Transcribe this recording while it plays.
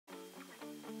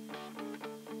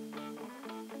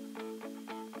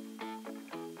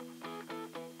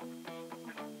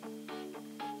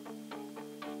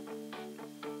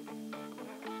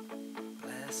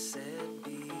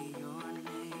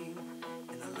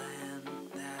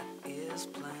is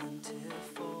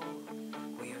plentiful,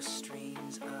 where your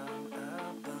streams of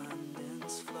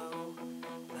abundance flow.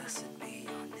 Blessed be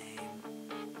your name.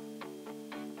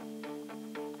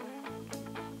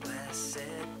 Blessed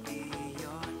be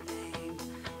your name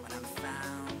when I'm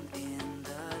found in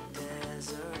the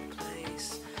desert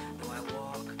place. Though I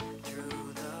walk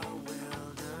through the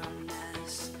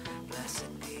wilderness,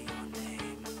 blessed be your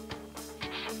name.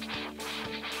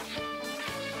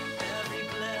 Every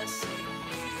blessing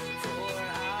you pour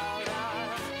out,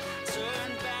 I'll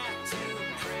turn back to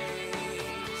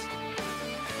praise.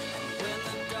 And when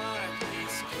the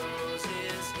darkness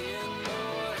closes in,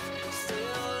 Lord,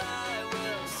 still I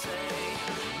will say,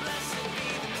 blessed be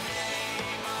the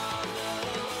name of the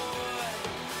Lord.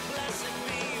 Blessed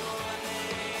be your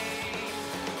name.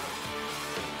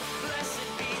 Blessed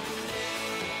be the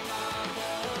name of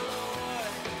the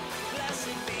Lord.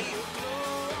 Blessed be your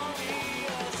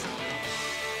glorious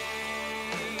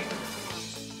name.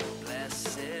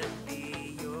 Blessed be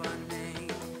your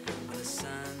name when the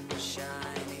sun's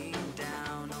shining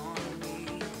down on me,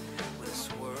 when this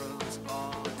world's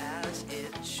all as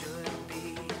it should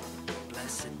be.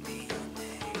 Blessed be your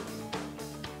name.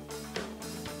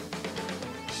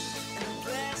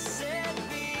 Blessed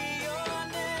be your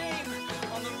name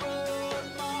on the road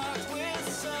marked with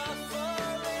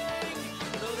suffering.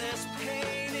 Though there's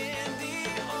pain in the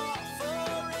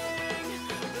offering,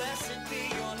 blessed be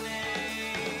your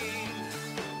name.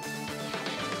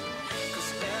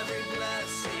 'Cause every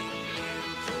blessing you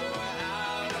pour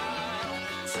out, I'll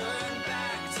turn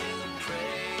back to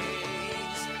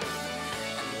praise.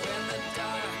 And when the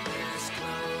darkness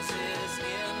closes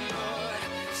in, Lord,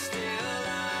 still I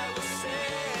will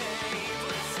say,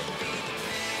 blessed be the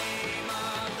name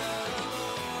of the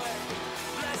Lord.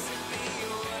 Blessed be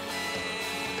your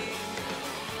name.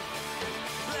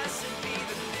 Blessed be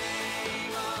the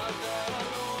name of the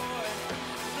Lord.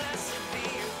 Blessed be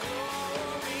your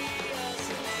glorious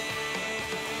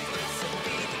name. Blessed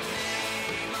be the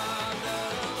name of the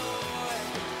Lord.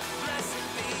 Blessed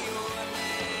be your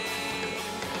name.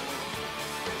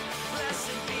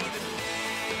 Blessed be the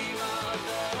name of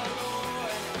the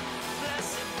Lord.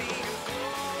 Blessed be your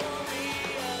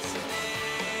glorious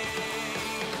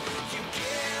name. You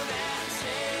give and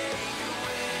take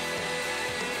away.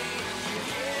 You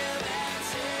give and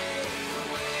take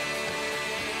away.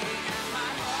 And my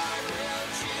heart will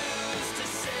choose to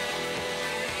say,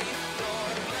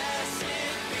 Lord,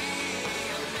 blessed be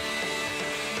your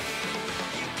name.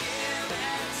 You give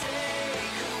and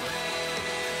take away.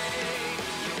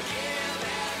 You give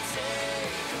and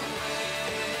take away.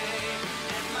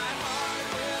 And my heart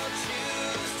will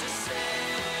choose to say,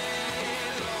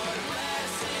 Lord,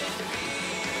 blessed be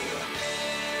your name.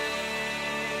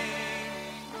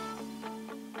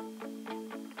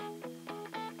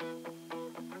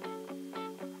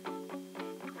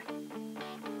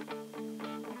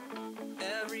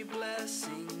 Every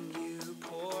blessing you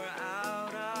pour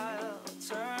out, I'll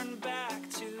turn back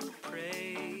to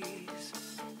praise.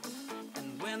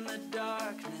 And when the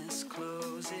darkness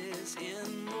closes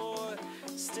in, Lord,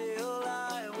 still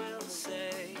I will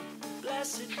say,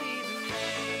 blessed be the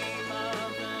name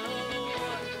of the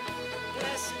Lord.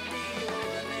 Blessed be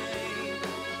your name.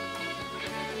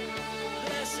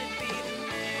 Blessed be the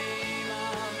name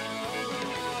of the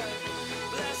Lord.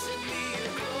 Blessed be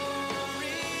your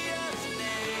glorious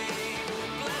name.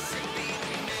 Blessed be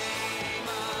the name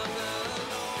of the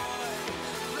Lord.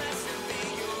 Blessed be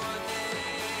your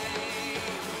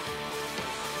name.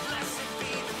 Blessed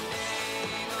be the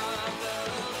name of the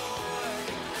Lord.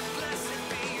 Blessed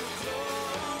be your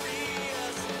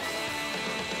glorious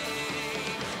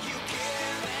name. You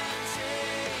give and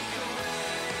take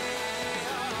away.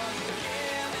 Oh, you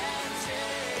give and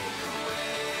take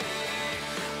away.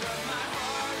 But my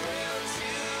heart will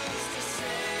choose to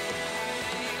say,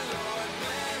 Lord,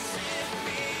 blessed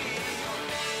be your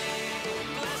name.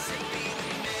 Blessed be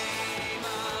the name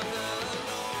of the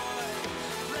Lord.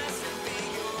 Blessed be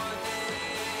your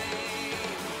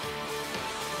name.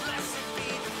 Blessed be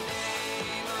the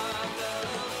name of the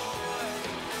Lord.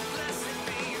 Blessed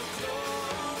be your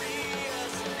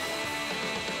glorious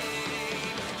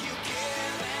name. You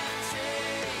give and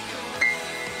take away.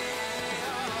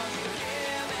 Oh, you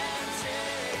give and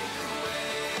take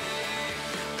away.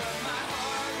 But my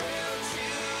heart will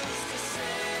choose to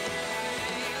say,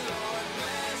 Lord,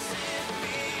 blessed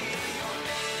be your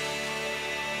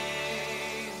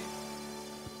name.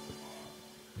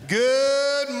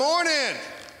 Good morning.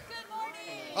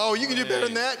 Oh, you can do better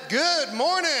than that. Good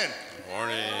morning.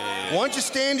 Morning. Why don't you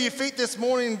stand to your feet this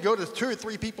morning and go to 2 or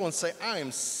 3 people and say, I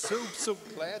am so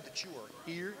glad that you are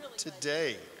here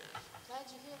today. Glad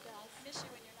you're here, guys. Miss you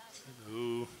when you're not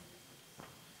Hello.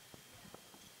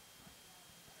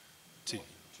 2,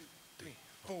 3,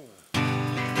 4.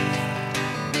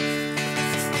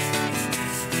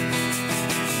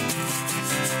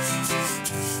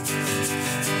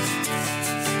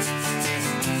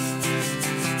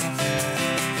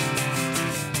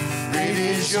 Great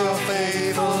is your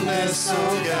faithfulness, O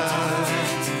God.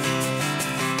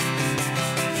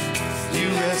 You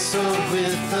wrestled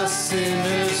with the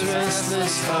sinner's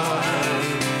restless heart.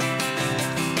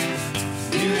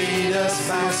 You lead us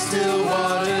by still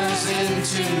waters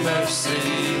into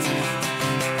mercy,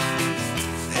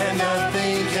 and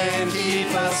nothing can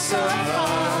keep us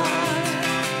apart.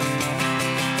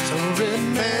 So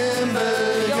remember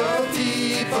your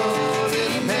people,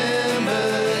 remember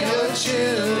your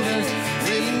children,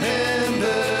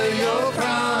 remember your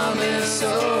promise,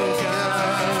 oh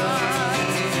God.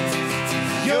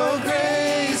 Your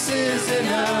grace is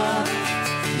enough,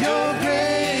 your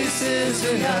grace is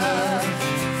enough,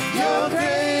 your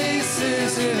grace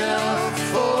is enough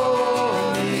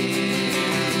for me.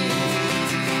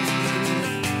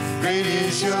 Great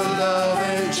is your love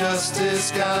and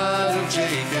justice, God of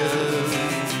Jacob.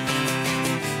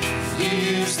 You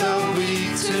use the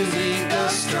weak to lead the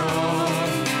strong.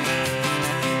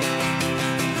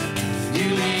 You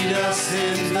lead us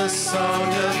in the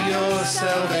song of your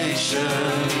salvation,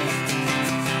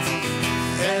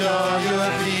 and all your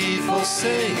people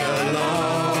sing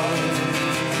along.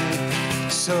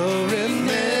 So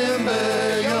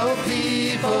remember your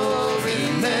people,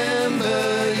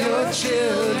 remember your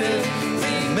children,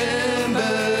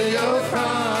 remember your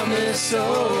promise,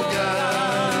 oh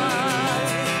God.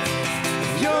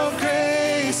 Your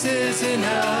grace is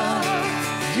enough,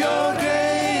 your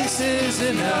grace is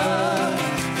enough,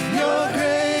 your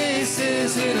grace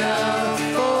is enough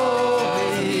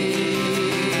for me.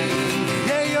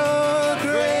 Yeah, your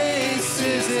grace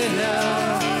is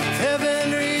enough.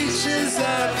 Heaven reaches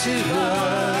out to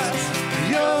us.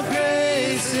 Your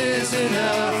grace is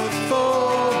enough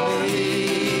for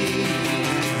me.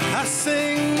 I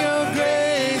sing your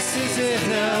grace is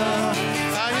enough.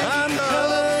 I'm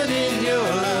covered in your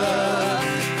love.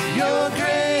 Your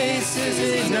grace is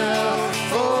enough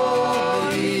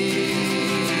for me.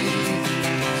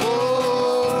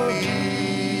 For me.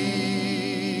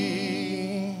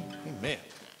 Amen.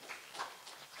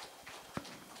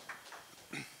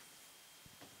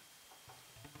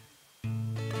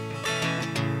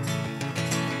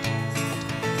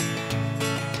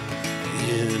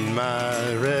 In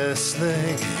my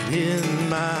wrestling, in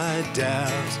my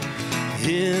doubts,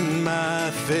 in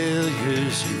my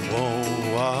failures, you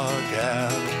won't walk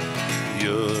out.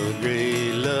 Your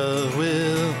great love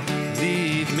will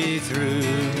lead me through.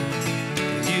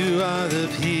 You are the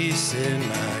peace in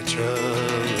my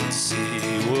troubled sea.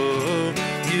 Whoa,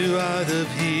 you are the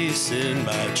peace in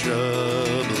my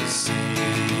troubled sea.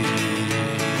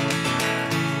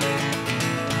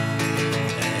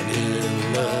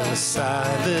 In the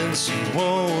silence, you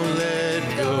won't let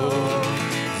go.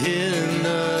 In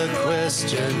the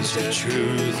questions, the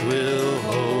truth will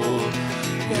hold.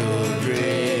 Your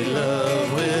great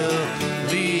love will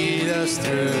lead us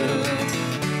through.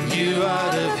 You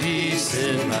are the peace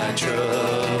in my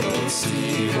troubled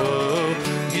sea. Whoa,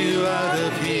 you are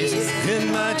the peace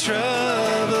in my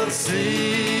troubled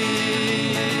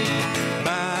sea.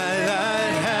 My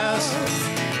lighthouse,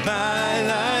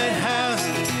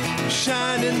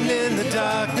 shining in the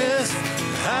darkness,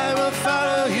 I will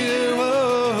follow you,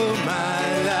 oh,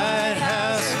 my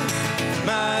lighthouse,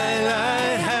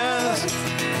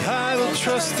 I will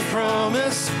trust the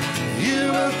promise,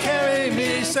 you will carry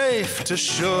me safe to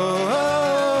shore,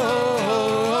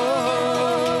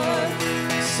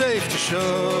 safe to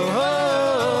shore,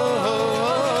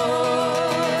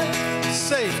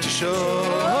 safe to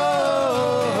shore,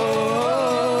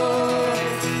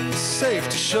 safe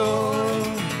to shore.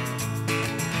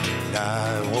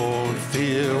 I won't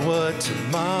fear what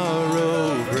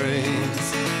tomorrow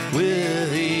brings.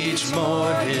 With each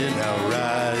morning I'll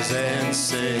rise and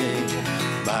sing.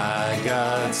 My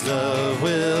God's love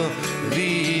will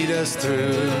lead us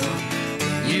through.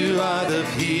 You are the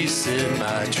peace in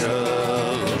my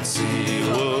troubled sea.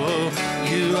 Whoa,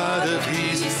 you are the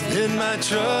peace in my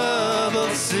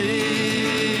troubled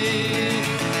sea.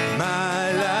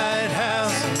 My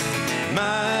lighthouse,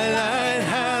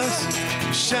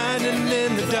 shining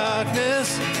in the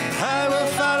darkness, I will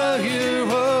follow you,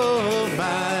 oh,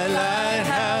 my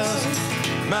lighthouse,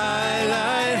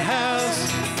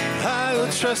 I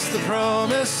will trust the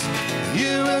promise,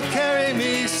 you will carry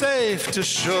me safe to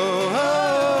shore,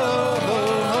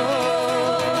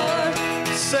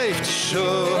 safe to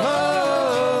shore,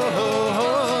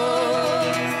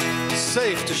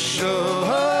 to shore,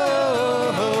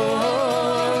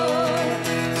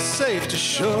 safe to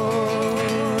shore.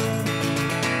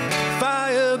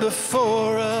 Fire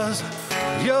before us,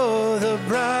 you're the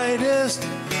brightest.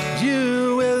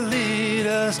 You will lead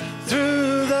us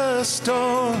through the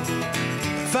storm.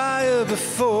 Fire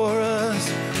before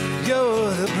us,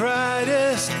 you're the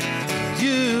brightest.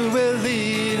 You will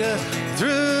lead us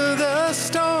through the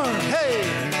storm. Hey,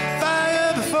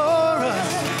 fire before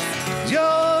us,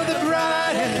 you're the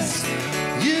brightest.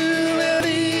 You will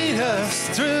lead us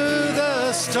through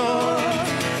the storm.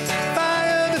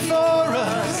 Fire before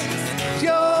us,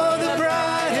 you're the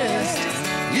brightest.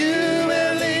 You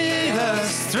will lead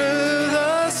us through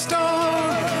the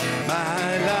storm.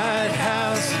 My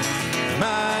lighthouse,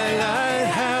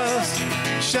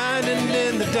 shining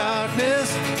in the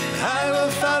darkness, I will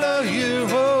follow you.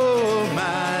 Oh,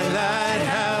 my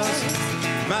lighthouse,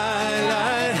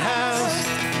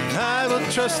 I will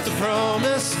trust the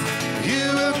promise.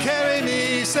 You will carry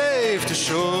me safe to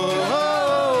shore,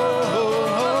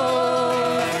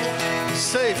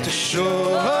 safe to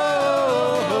shore,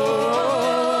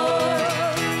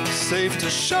 safe to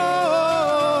shore,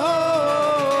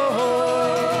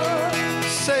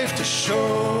 safe to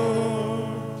shore.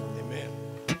 Amen.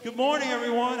 Good morning,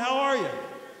 everyone. How are you?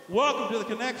 Welcome to the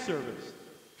Connect service.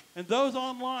 And those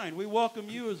online, we welcome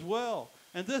you as well.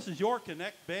 And this is your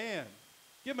Connect band.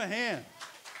 Give them a hand.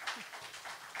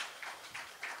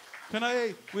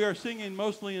 Tonight, we are singing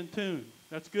mostly in tune.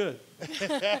 That's good.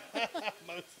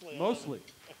 Mostly.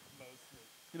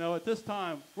 You know, at this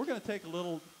time, we're going to take a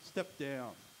little step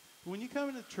down. When you come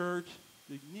into church,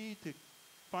 you need to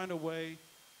find a way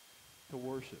to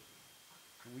worship.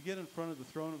 And we get in front of the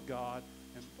throne of God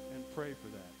and pray for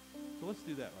that. So let's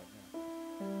do that right now.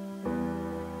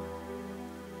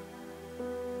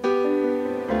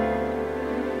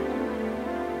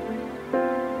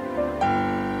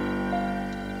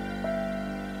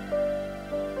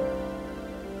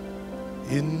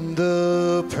 In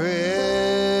the presence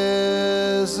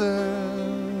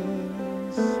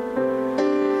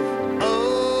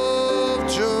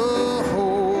of Jehovah,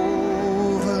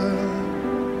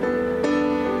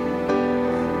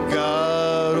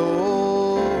 God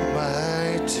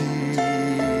Almighty,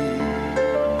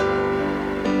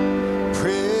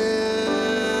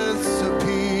 Prince of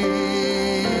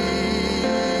Peace,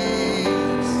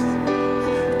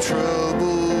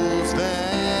 troubles vanished,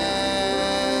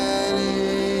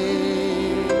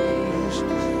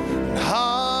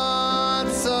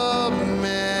 hearts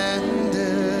amended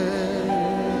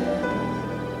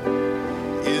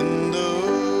in the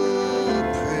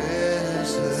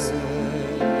presence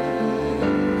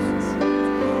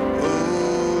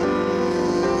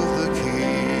of the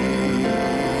King.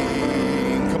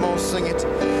 Come on, sing it.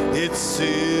 It's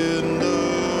in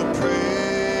the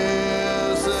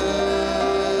presence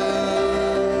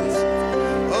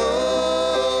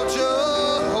of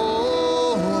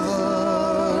Jehovah,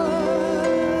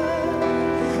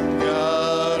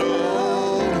 God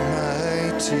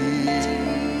Almighty,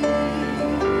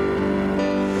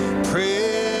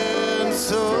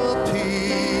 Prince of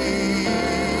Peace,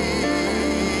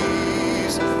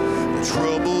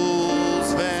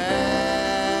 troubles vanished,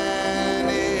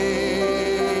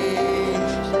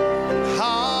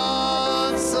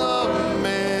 hearts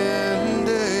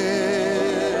amended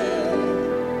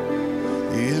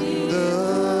in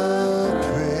the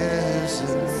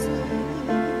presence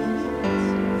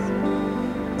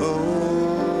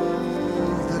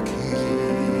of the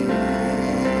King.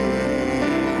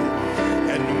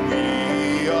 And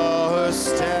we are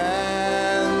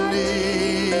standing,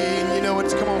 you know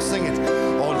it's, come on, sing it,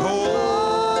 on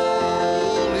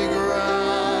holy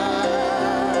ground.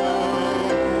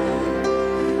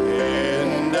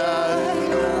 And I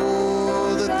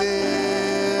know that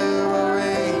there are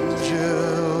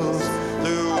angels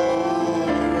through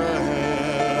around.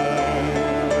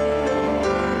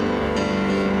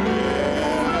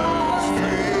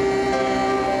 Praise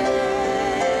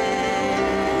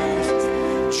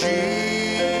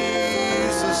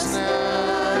Jesus now.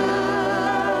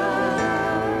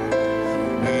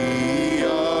 We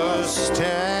are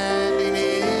standing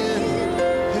in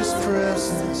His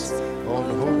presence on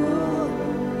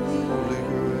holy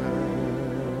ground.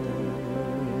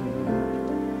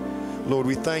 Lord,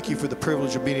 we thank you for the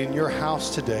privilege of being in your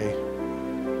house today.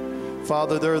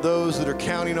 Father, there are those that are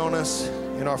counting on us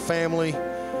in our family,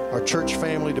 our church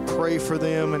family, to pray for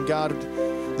them. And God,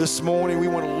 this morning we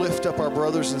want to lift up our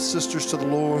brothers and sisters to the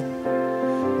Lord.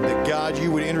 That God,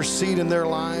 you would intercede in their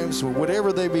lives,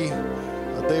 whatever they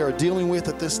are dealing with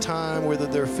at this time, whether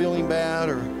they're feeling bad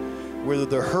or whether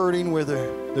they're hurting,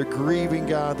 whether they're grieving,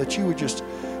 God, that you would just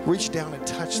reach down and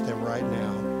touch them right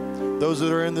now. Those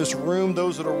that are in this room,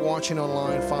 those that are watching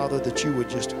online, Father, that you would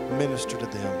just minister to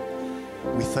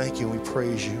them. We thank you and we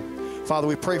praise you. Father,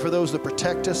 we pray for those that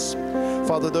protect us.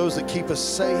 Father, those that keep us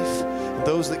safe, and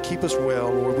those that keep us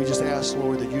well, Lord, we just ask,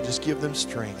 Lord, that you just give them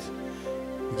strength.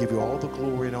 We give you all the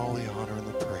glory and all the honor and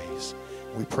the praise.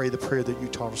 We pray the prayer that you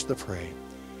taught us to pray.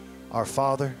 Our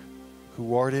Father,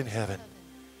 who art in heaven,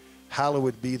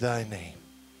 hallowed be thy name.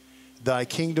 Thy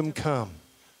kingdom come,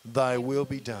 thy will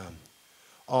be done,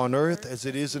 on earth as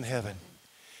it is in heaven.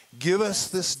 Give us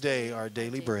this day our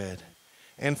daily bread,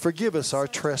 and forgive us our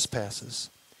trespasses,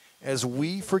 as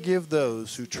we forgive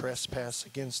those who trespass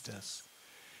against us.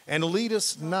 And lead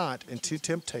us not into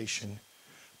temptation,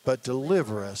 but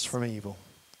deliver us from evil.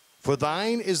 For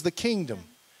thine is the kingdom,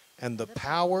 and the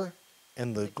power,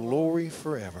 and the glory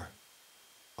forever.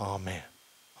 Amen.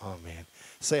 Amen.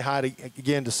 Say hi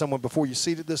again to someone before you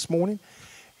seated this morning.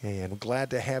 And I'm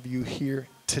glad to have you here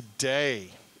today.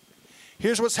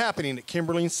 Here's what's happening at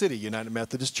Kimberling City United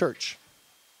Methodist Church.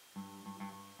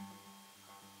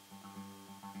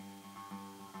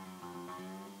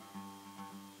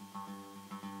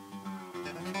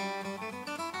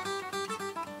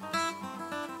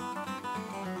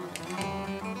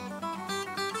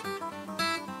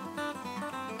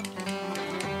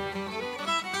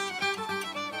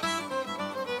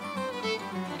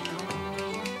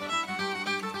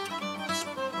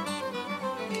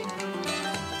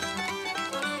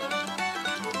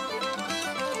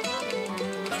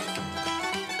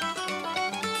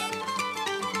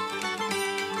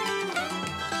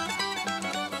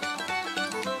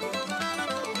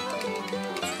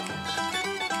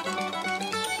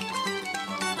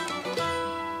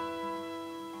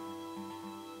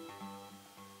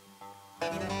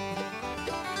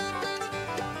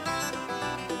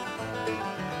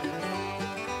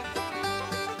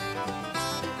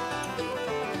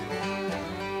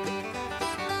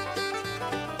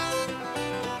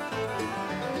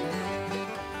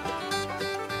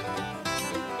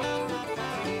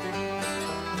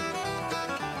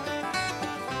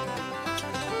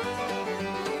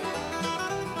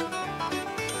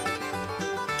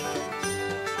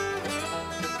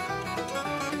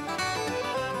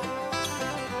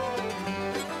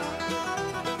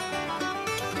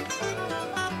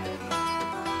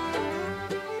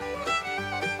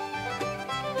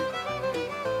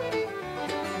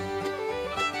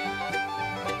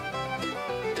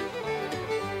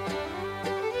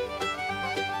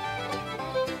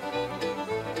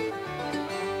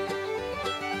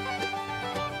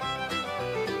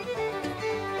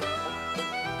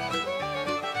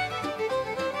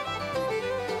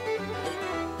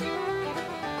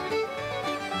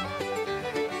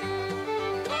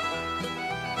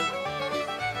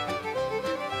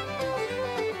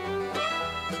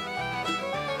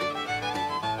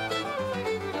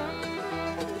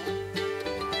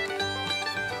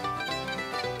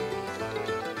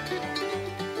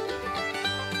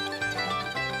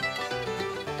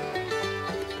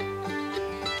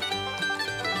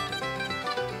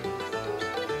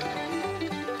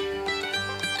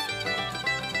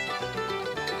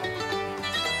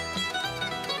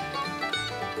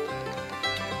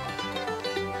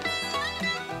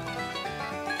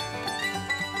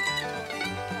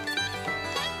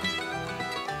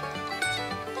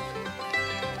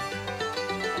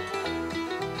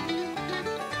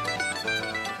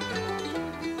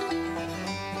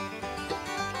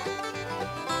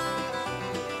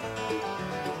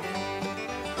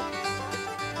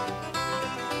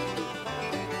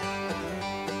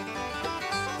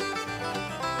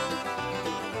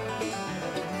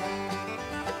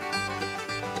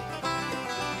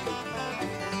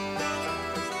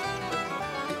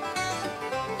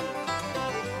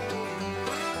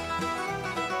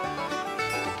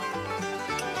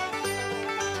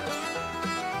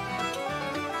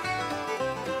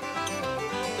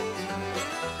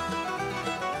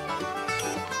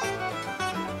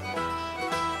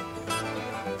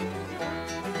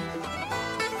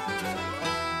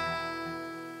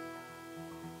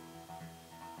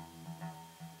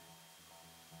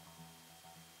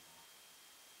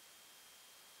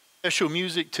 Special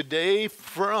music today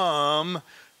from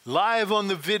Live on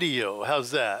the Video. How's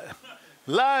that?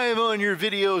 Live on your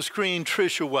video screen,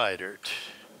 Trisha Weidert.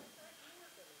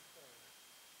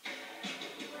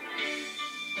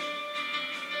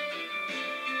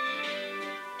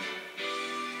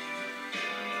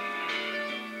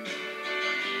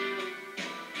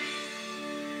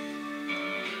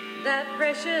 That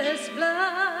precious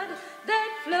blood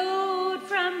that flowed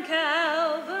from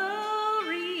Calvary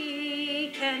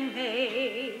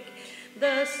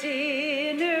the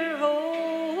sinner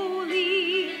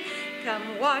holy.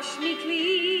 Come wash me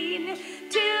clean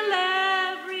till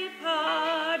every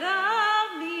part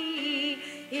of me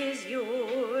is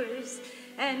yours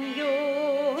and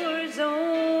yours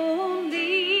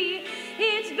only.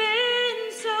 It's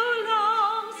been so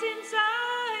long since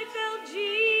I felt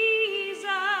Jesus.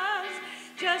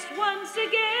 Just once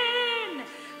again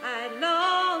I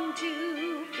long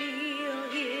to feel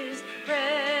his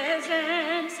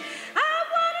presence. I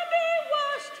want to be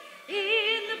washed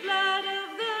in the blood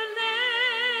of the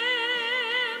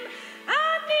Lamb. I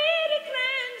need a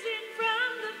cleansing from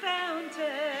the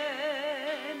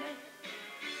fountain.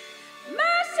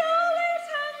 My soul is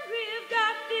hungry, I've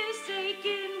got this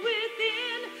aching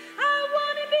within. I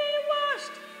want to be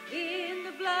washed in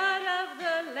the blood of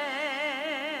the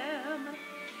Lamb.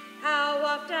 How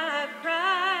oft I've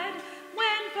cried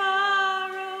when far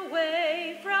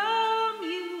away from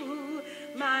you.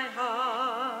 My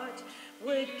heart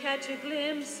would catch a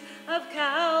glimpse of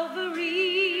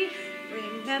Calvary,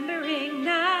 remembering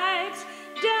nights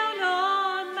down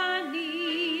on my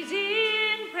knees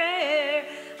in prayer.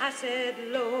 I said,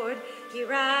 Lord,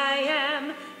 here I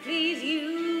am, please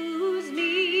use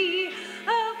me.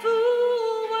 A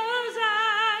fool was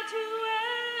I to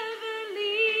ever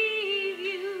leave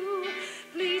you.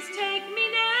 Please take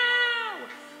me now,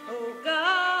 oh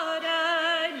God,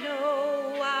 I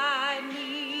know I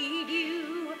need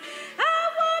you. I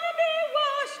want to be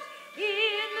washed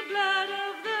in the blood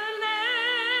of the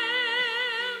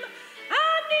Lamb. I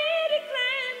need a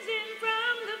cleansing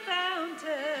from the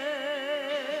fountain.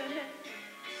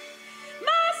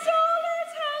 My soul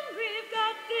is hungry, I've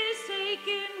got this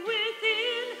aching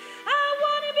within. I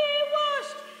want to be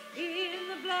washed in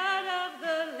the blood of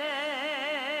the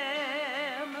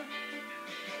Lamb.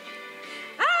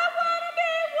 I want to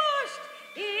be washed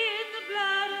in the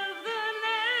blood of the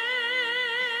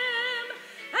Lamb.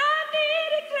 I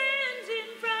need a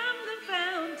cleansing from the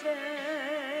fountain.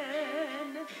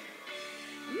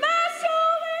 My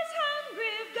soul is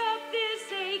hungry, I've got this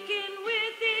aching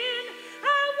within. I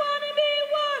want to be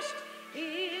washed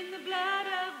in the blood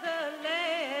of the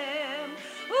Lamb.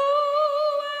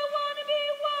 Oh, I want to be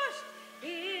washed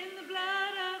in the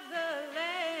blood of the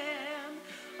Lamb.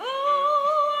 Oh,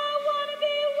 I want to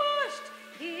be washed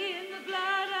in the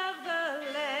blood of the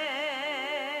Lamb.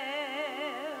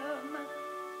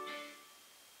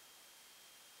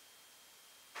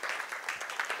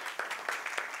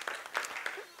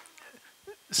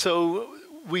 So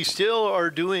we still are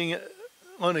doing,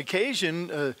 on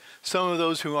occasion, some of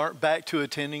those who aren't back to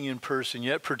attending in person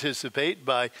yet participate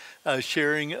by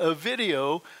sharing a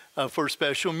video for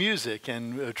special music.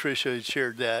 And Tricia had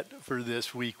shared that for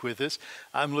this week with us.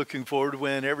 I'm looking forward to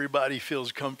when everybody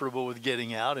feels comfortable with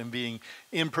getting out and being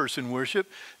in-person worship.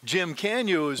 Jim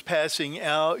Canyo is passing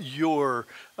out your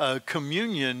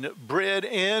communion bread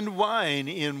and wine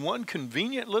in one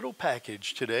convenient little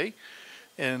package today.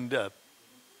 And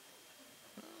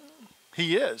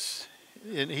he is.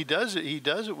 And he does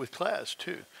it with class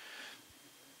too.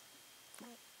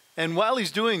 And while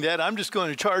he's doing that, I'm just going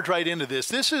to charge right into this.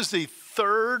 This is the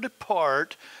third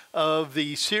part of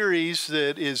the series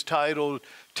that is titled,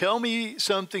 Tell Me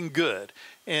Something Good.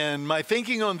 And my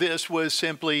thinking on this was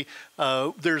simply,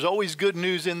 there's always good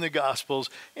news in the Gospels,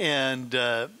 and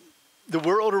the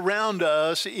world around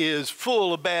us is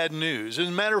full of bad news. As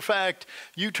a matter of fact,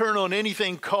 you turn on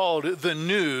anything called the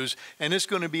news, and it's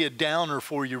going to be a downer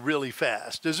for you really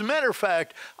fast. As a matter of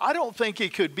fact, I don't think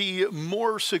it could be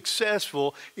more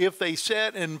successful if they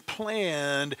sat and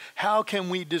planned how can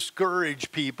we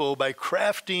discourage people by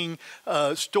crafting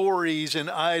stories and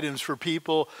items for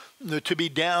people to be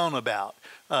down about.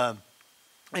 And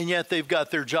yet they've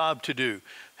got their job to do.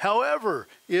 However,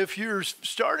 if you're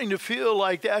starting to feel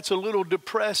like that's a little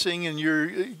depressing and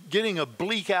you're getting a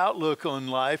bleak outlook on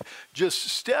life, just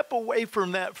step away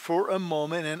from that for a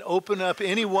moment and open up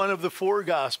any one of the four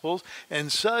Gospels,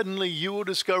 and suddenly you will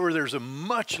discover there's a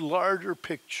much larger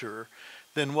picture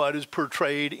than what is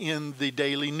portrayed in the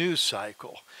daily news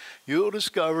cycle. You'll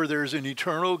discover there's an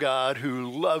eternal God who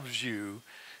loves you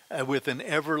with an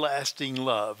everlasting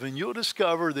love. And you'll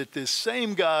discover that this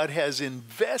same God has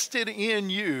invested in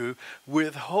you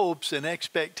with hopes and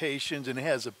expectations and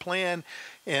has a plan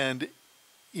and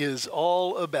is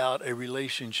all about a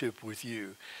relationship with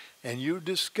you. And you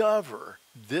discover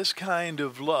this kind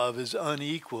of love is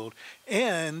unequaled,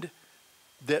 and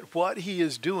that what he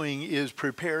is doing is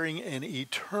preparing an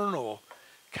eternal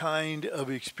kind of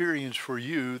experience for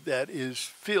you that is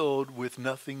filled with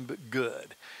nothing but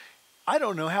good. I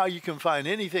don't know how you can find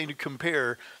anything to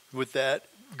compare with that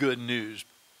good news.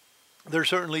 There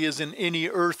certainly isn't any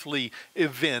earthly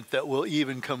event that will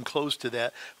even come close to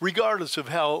that, regardless of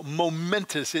how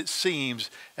momentous it seems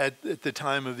at the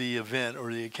time of the event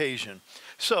or the occasion.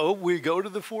 So we go to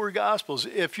the four Gospels.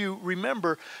 If you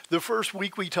remember, the first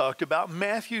week we talked about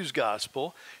Matthew's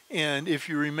Gospel. And if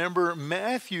you remember,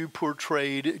 Matthew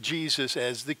portrayed Jesus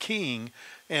as the king.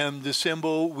 And the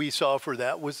symbol we saw for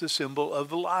that was the symbol of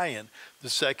the lion. The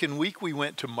second week we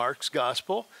went to Mark's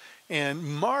Gospel. And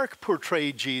Mark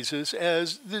portrayed Jesus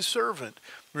as the servant.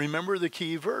 Remember, the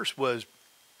key verse was,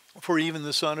 "For even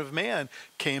the Son of Man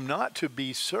came not to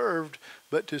be served,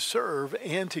 but to serve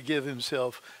and to give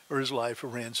himself or his life a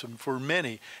ransom for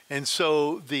many." And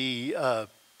so the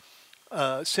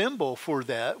symbol for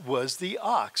that was the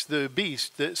ox, the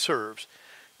beast that serves.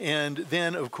 And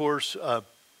then, of course,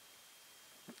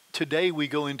 today we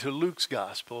go into Luke's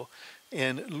Gospel.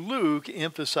 And Luke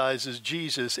emphasizes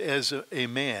Jesus as a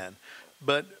man.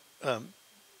 But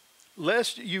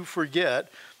lest you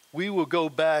forget, we will go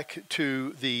back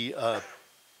to the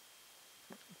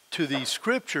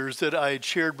scriptures that I had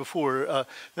shared before.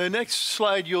 The next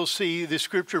slide, you'll see the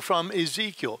scripture from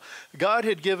Ezekiel. God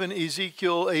had given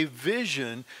Ezekiel a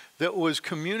vision that was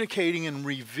communicating and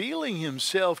revealing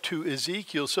himself to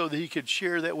Ezekiel so that he could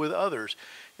share that with others.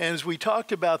 And as we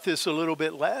talked about this a little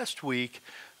bit last week,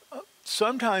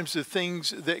 sometimes the things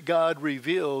that God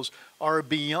reveals are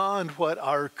beyond what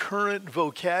our current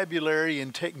vocabulary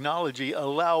and technology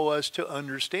allow us to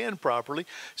understand properly.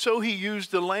 So he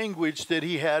used the language that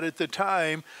he had at the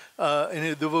time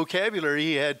and the vocabulary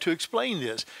he had to explain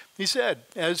this. He said,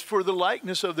 "As for the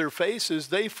likeness of their faces,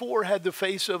 they four had the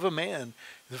face of a man,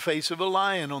 the face of a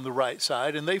lion on the right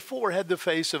side, and they four had the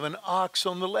face of an ox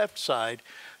on the left side,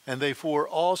 and they four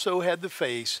also had the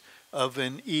face of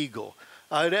an eagle."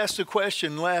 I had asked the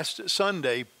question last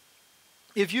Sunday,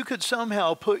 if you could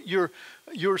somehow put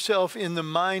yourself in the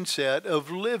mindset of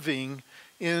living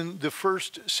in the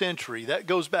first century. That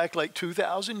goes back like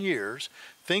 2,000 years.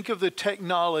 Think of the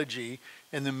technology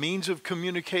and the means of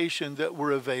communication that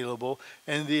were available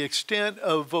and the extent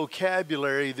of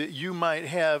vocabulary that you might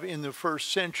have in the first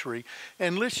century.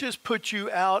 And let's just put you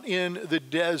out in the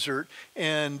desert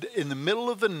and in the middle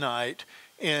of the night,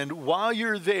 and while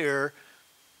you're there,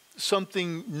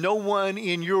 something no one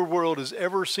in your world has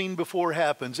ever seen before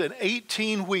happens. An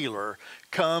 18-wheeler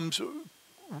comes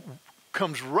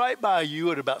right by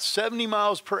you at about 70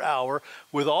 miles per hour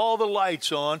with all the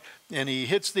lights on, and he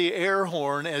hits the air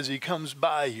horn as he comes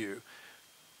by you.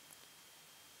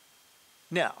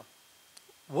 Now,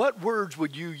 what words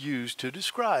would you use to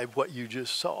describe what you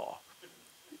just saw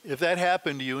if that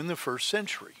happened to you in the first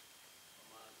century?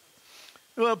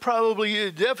 Well,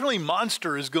 definitely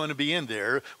monster is going to be in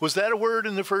there. Was that a word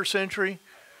in the first century?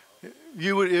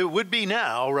 It would be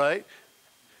now, right?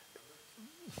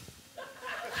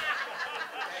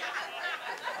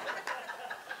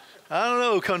 I don't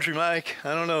know, Country Mike.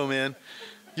 I don't know, man.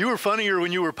 You were funnier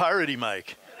when you were Piratey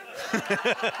Mike.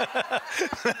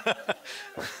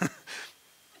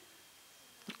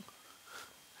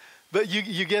 But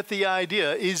you get the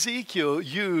idea. Ezekiel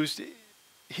used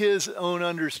his own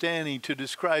understanding to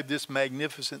describe this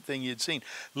magnificent thing he had seen.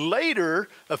 Later,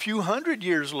 a few hundred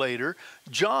years later,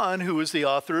 John, who was the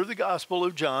author of the Gospel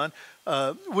of John,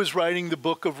 was writing the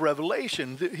book of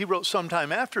Revelation. He wrote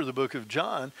sometime after the book of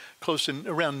John, close to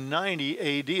around 90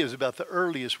 AD is about the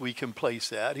earliest we can place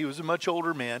that. He was a much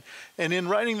older man. And in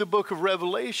writing the book of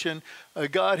Revelation,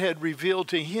 God had revealed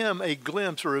to him a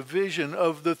glimpse or a vision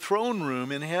of the throne room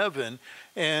in heaven.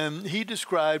 And he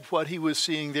described what he was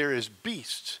seeing there as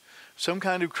beasts, some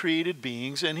kind of created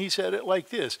beings. And he said it like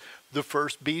this: the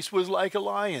first beast was like a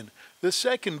lion, the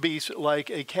second beast like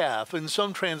a calf. And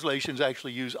some translations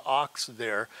actually use ox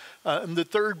there. And the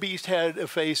third beast had a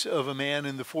face of a man,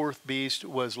 and the fourth beast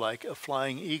was like a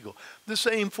flying eagle. The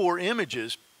same four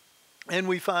images. And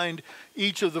we find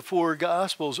each of the four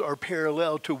Gospels are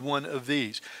parallel to one of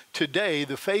these. Today,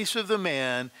 the face of the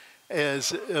man,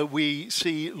 as we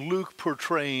see Luke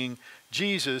portraying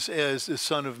Jesus as the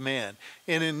Son of Man.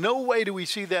 And in no way do we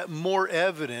see that more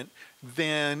evident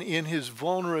than in his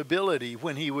vulnerability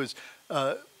when he was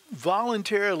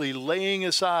voluntarily laying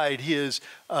aside his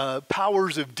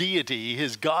powers of deity,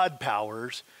 his God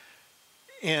powers,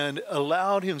 and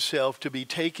allowed himself to be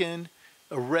taken,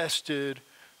 arrested,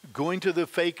 going to the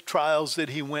fake trials that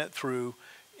he went through,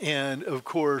 and of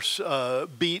course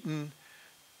beaten,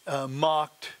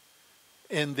 mocked,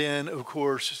 and then, of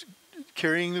course,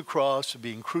 carrying the cross,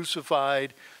 being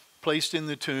crucified, placed in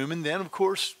the tomb. And then, of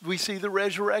course, we see the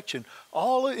resurrection.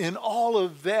 In all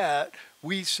of that,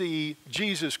 we see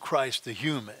Jesus Christ the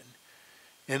human.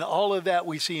 In all of that,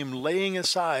 we see him laying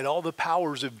aside all the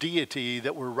powers of deity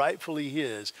that were rightfully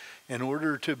his in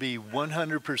order to be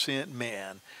 100%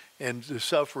 man and to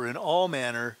suffer in all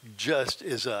manner just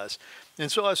as us.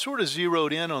 And so I sort of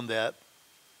zeroed in on that.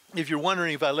 If you're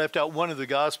wondering if I left out one of the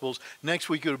Gospels, next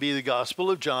week it will be the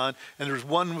Gospel of John, and there's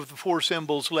one with the 4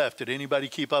 symbols left. Did anybody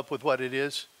keep up with what it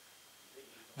is?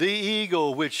 The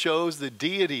eagle, which shows the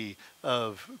deity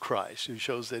of Christ, who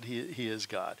shows that he is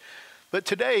God. But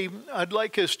today, I'd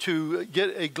like us to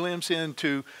get a glimpse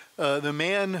into the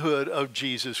manhood of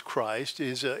Jesus Christ,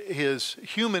 his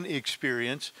human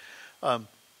experience.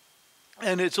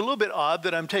 And it's a little bit odd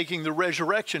that I'm taking the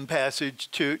resurrection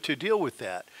passage to deal with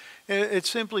that. And it's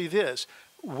simply this.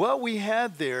 What we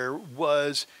had there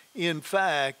was, in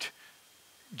fact,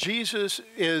 Jesus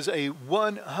is a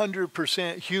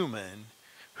 100% human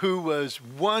who was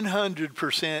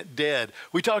 100% dead.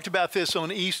 We talked about this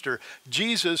on Easter.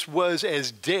 Jesus was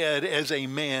as dead as a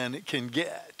man can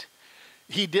get.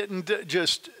 He didn't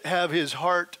just have his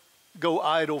heart go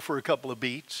idle for a couple of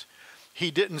beats. He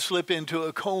didn't slip into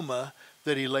a coma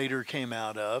that he later came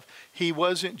out of. He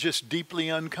wasn't just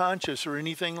deeply unconscious or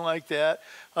anything like that.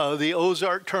 The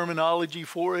Ozark terminology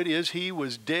for it is he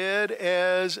was dead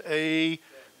as a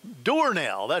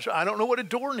doornail. I don't know what a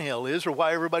doornail is or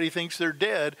why everybody thinks they're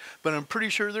dead, but I'm pretty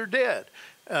sure they're dead.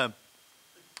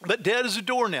 But dead as a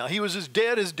doornail. He was as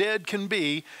dead can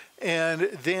be, and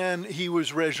then he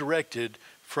was resurrected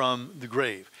from the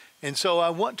grave. And so I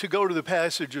want to go to the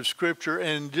passage of Scripture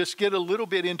and just get a little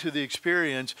bit into the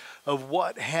experience of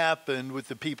what happened with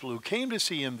the people who came to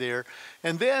see him there.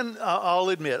 And then I'll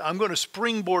admit, I'm going to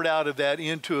springboard out of that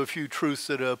into a few truths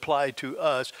that apply to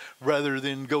us rather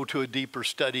than go to a deeper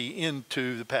study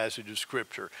into the passage of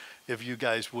Scripture, if you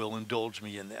guys will indulge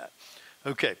me in that.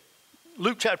 Okay,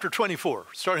 Luke chapter 24,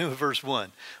 starting with verse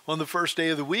 1. On the first day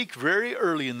of the week, very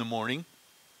early in the morning,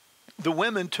 the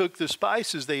women took the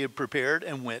spices they had prepared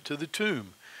and went to the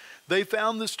tomb. They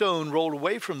found the stone rolled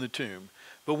away from the tomb,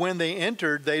 but when they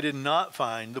entered, they did not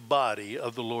find the body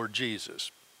of the Lord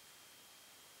Jesus.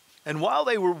 And while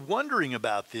they were wondering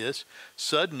about this,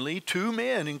 suddenly 2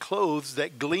 men in clothes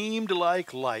that gleamed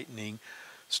like lightning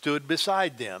stood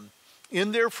beside them.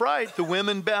 In their fright, the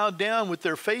women bowed down with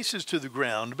their faces to the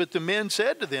ground, but the men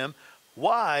said to them,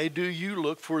 "Why do you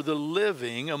look for the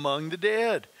living among the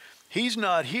dead? He's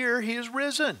not here, he is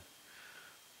risen.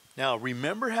 Now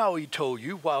remember how he told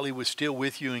you while he was still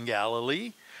with you in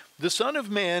Galilee? The Son of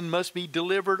Man must be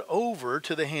delivered over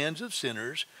to the hands of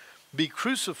sinners, be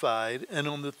crucified, and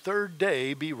on the 3rd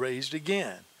day be raised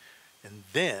again." And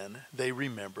then they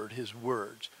remembered his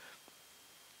words.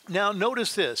 Now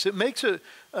notice this. It makes a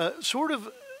sort of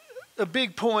a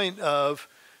big point of,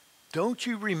 don't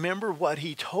you remember what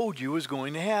he told you was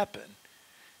going to happen?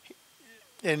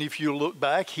 And if you look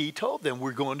back, he told them,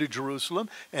 we're going to Jerusalem,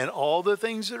 and all the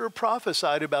things that are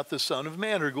prophesied about the Son of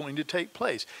Man are going to take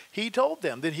place. He told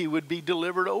them that he would be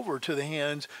delivered over to the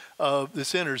hands of the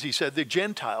sinners. He said the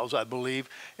Gentiles, I believe,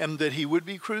 and that he would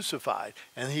be crucified,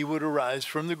 and he would arise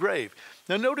from the grave.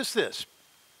 Now notice this.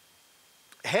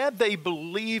 Had they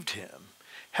believed him,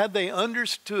 had they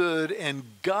understood and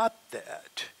got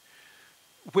that,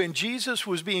 when Jesus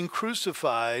was being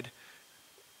crucified,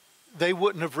 they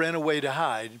wouldn't have ran away to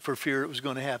hide for fear it was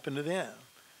going to happen to them.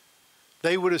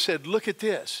 They would have said, look at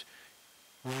this,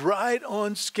 right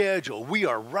on schedule. We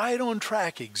are right on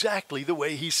track exactly the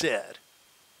way he said.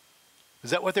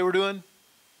 Is that what they were doing?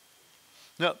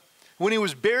 No. When he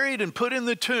was buried and put in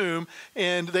the tomb,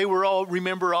 and they were all,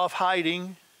 remember, off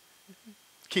hiding,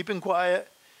 keeping quiet,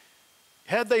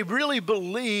 had they really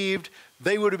believed,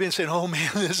 they would have been saying, oh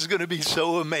man, this is going to be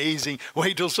so amazing.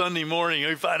 Wait till Sunday morning and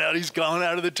we find out he's gone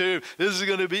out of the tomb. This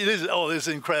is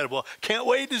incredible. Can't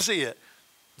wait to see it.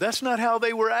 That's not how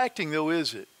they were acting though,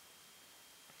 is it?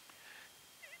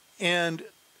 And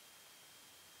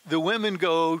the women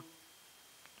go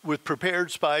with prepared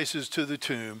spices to the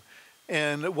tomb.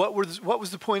 And what was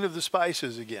the point of the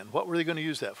spices again? What were they going to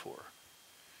use that for?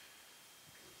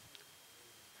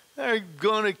 They're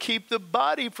going to keep the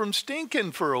body from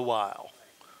stinking for a while.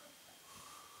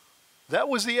 That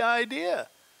was the idea.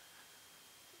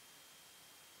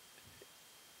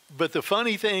 But the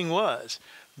funny thing was,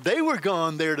 they were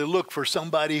gone there to look for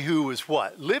somebody who was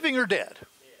what? Living or dead?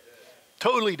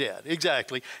 Totally dead,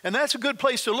 exactly. And that's a good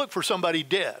place to look for somebody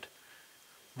dead,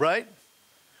 right?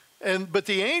 But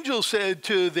the angel said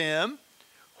to them,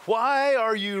 why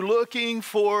are you looking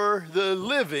for the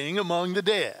living among the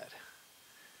dead?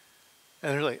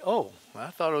 And they're like, oh,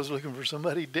 I thought I was looking for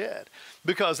somebody dead.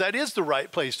 Because that is the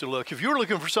right place to look. If you were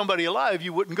looking for somebody alive,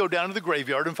 you wouldn't go down to the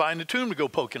graveyard and find a tomb to go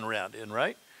poking around in,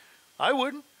 right? I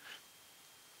wouldn't.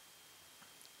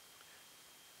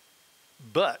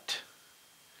 But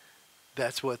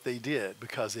that's what they did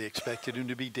because they expected him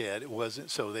to be dead. It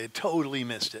wasn't so. They had totally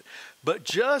missed it. But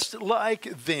just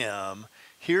like them,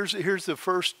 here's the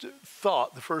first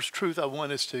thought, the first truth I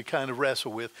want us to kind of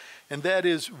wrestle with, and that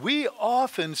is we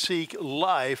often seek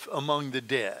life among the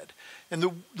dead.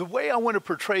 And the way I want to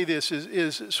portray this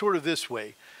is sort of this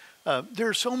way. There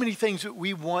are so many things that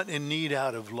we want and need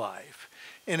out of life.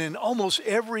 And in almost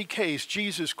every case,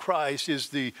 Jesus Christ is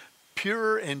the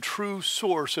pure and true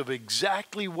source of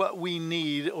exactly what we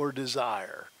need or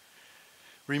desire.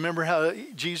 Remember how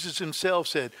Jesus himself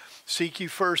said, seek ye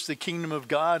first the kingdom of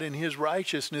God and his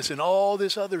righteousness, and all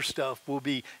this other stuff will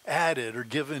be added or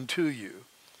given to you.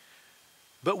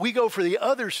 But we go for the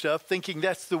other stuff thinking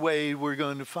that's the way we're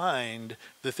going to find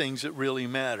the things that really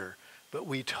matter. But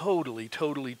we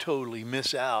totally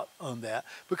miss out on that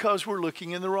because we're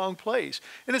looking in the wrong place.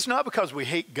 And it's not because we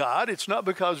hate God. It's not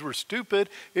because we're stupid.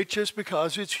 It's just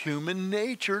because it's human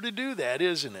nature to do that,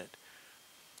 isn't it?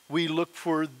 We look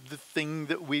for the thing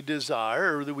that we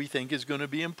desire or that we think is going to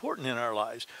be important in our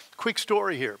lives. Quick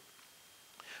story here.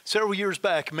 Several years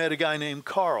back, I met a guy named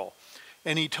Carl.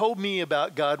 And he told me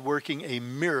about God working a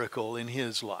miracle in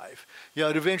his life. You know,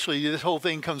 and eventually this whole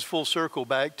thing comes full circle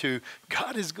back to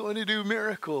God is going to do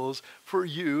miracles for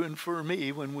you and for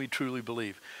me when we truly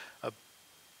believe.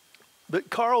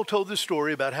 But Carl told the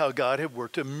story about how God had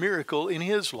worked a miracle in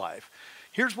his life.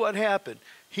 Here's what happened.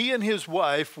 He and his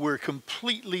wife were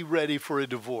completely ready for a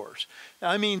divorce.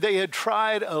 I mean, they had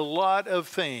tried a lot of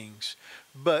things.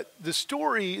 But the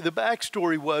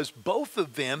backstory was both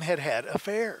of them had had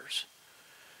affairs.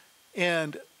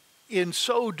 And in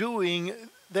so doing,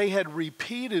 they had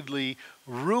repeatedly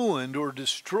ruined or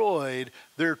destroyed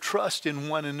their trust in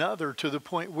one another to the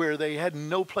point where they had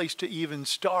no place to even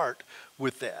start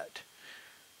with that.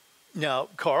 Now,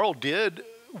 Carl did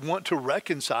want to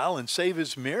reconcile and save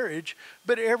his marriage,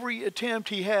 but every attempt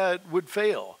he had would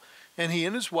fail. And he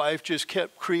and his wife just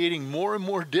kept creating more and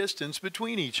more distance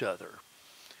between each other.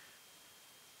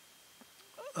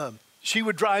 She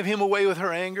would drive him away with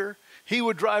her anger. He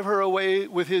would drive her away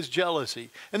with his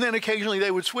jealousy. And then occasionally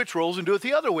they would switch roles and do it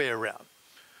the other way around.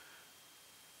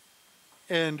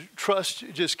 And trust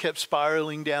just kept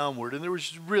spiraling downward, and there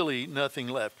was really nothing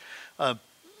left.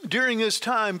 During this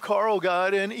time, Carl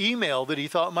got an email that he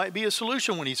thought might be a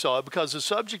solution when he saw it because the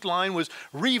subject line was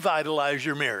revitalize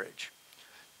your marriage.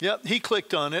 Yep, he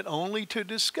clicked on it only to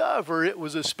discover it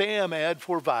was a spam ad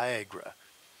for Viagra.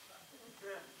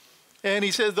 And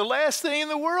he said, the last thing in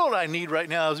the world I need right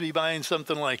now is to be buying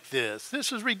something like this.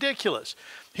 This is ridiculous.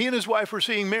 He and his wife were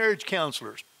seeing marriage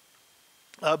counselors,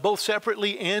 both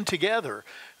separately and together.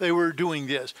 They were doing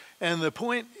this. And the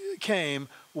point came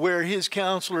where his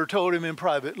counselor told him in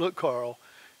private, look, Carl,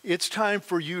 it's time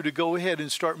for you to go ahead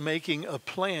and start making a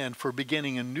plan for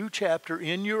beginning a new chapter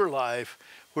in your life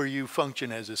where you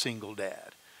function as a single dad.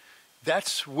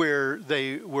 That's where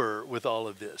they were with all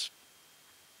of this.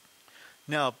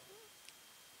 Now,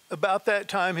 about that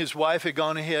time, his wife had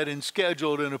gone ahead and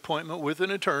scheduled an appointment with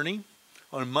an attorney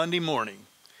on Monday morning.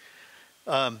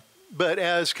 But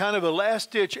as kind of a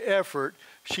last-ditch effort,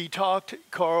 she talked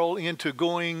Carl into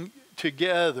going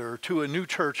together to a new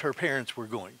church her parents were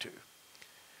going to.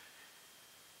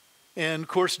 And, of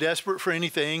course, desperate for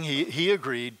anything, he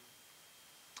agreed.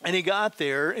 And he got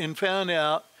there and found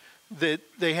out that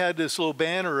they had this little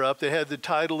banner up that had the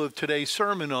title of today's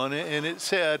sermon on it, and it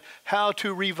said, How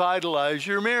to Revitalize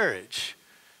Your Marriage.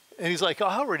 And he's like,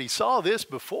 I already saw this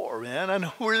before, man. I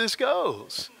know where this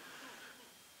goes.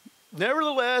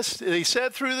 Nevertheless, they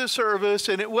sat through the service,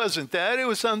 and it wasn't that. It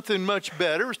was something much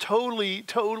better. It was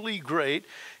totally great.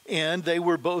 And they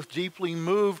were both deeply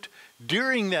moved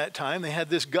during that time. They had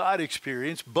this God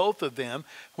experience, both of them.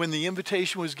 When the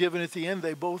invitation was given at the end,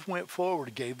 they both went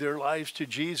forward, gave their lives to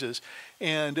Jesus,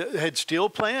 and had still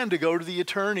planned to go to the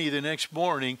attorney the next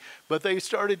morning. But they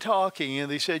started talking,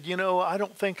 and they said, you know, I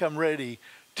don't think I'm ready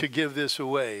to give this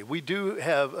away. We do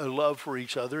have a love for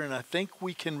each other, and I think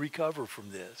we can recover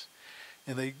from this.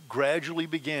 And they gradually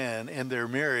began, and their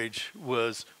marriage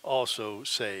was also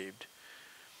saved.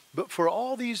 But for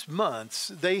all these months,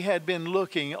 they had been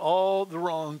looking all the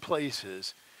wrong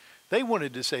places. They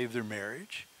wanted to save their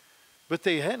marriage, but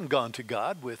they hadn't gone to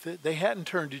God with it. They hadn't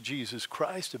turned to Jesus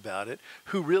Christ about it,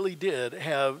 who really did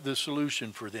have the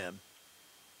solution for them.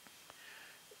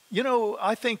 You know,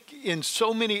 I think in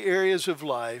so many areas of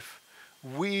life,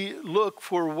 we look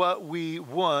for what we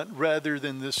want rather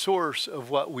than the source of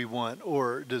what we want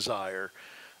or desire.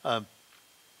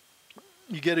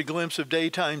 You get a glimpse of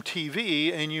daytime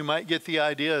TV, and you might get the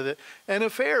idea that an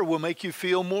affair will make you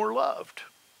feel more loved.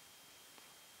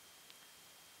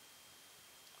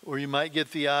 Or you might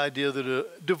get the idea that a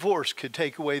divorce could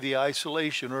take away the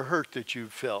isolation or hurt that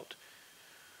you've felt.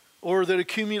 Or that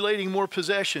accumulating more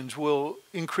possessions will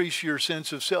increase your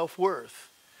sense of self-worth.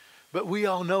 But we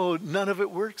all know none of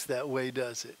it works that way,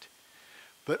 does it?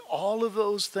 But all of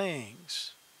those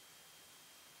things,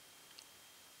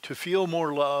 to feel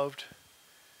more loved,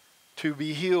 to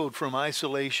be healed from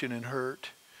isolation and hurt,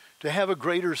 to have a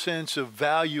greater sense of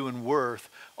value and worth,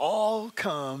 all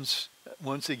comes,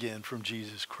 once again, from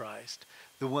Jesus Christ,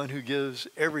 the one who gives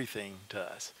everything to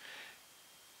us.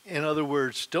 In other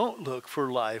words, don't look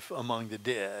for life among the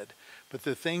dead, but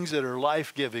the things that are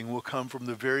life-giving will come from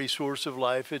the very source of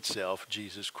life itself,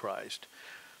 Jesus Christ.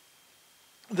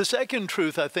 The second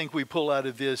truth I think we pull out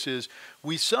of this is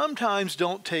we sometimes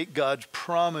don't take God's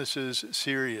promises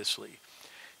seriously.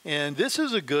 And this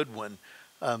is a good one.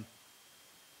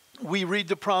 We read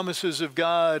the promises of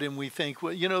God and we think,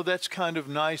 well, you know, that's kind of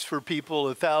nice for people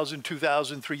 1,000,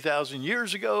 2,000, 3,000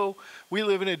 years ago. We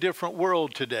live in a different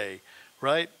world today,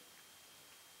 right?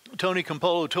 Tony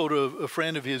Campolo told a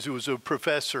friend of his who was a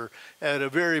professor at a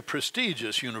very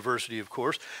prestigious university, of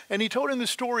course, and he told him the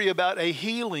story about a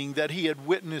healing that he had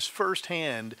witnessed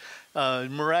firsthand,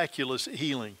 miraculous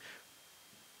healing.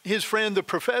 His friend, the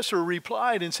professor,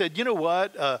 replied and said, you know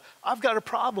what, I've got a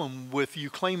problem with you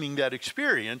claiming that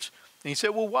experience. And he said,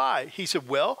 well, why? He said,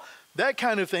 well, that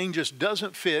kind of thing just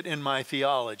doesn't fit in my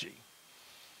theology.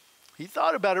 He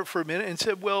thought about it for a minute and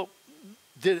said, well,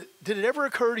 did it ever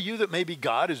occur to you that maybe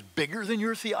God is bigger than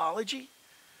your theology?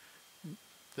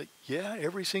 Yeah,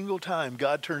 every single time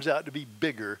God turns out to be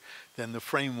bigger than the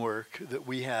framework that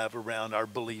we have around our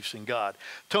beliefs in God.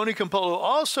 Tony Campolo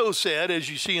also said,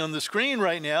 as you see on the screen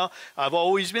right now, I've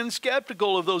always been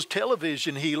skeptical of those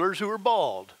television healers who are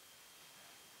bald.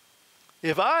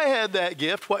 If I had that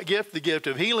gift, what gift? The gift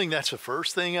of healing, that's the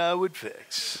first thing I would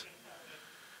fix.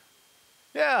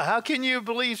 Yeah, how can you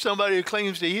believe somebody who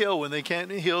claims to heal when they can't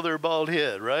heal their bald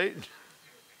head, right?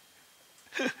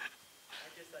 I guess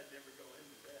I'd never go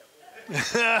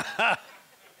into that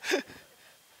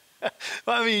one.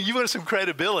 Well, I mean, you want some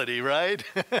credibility, right?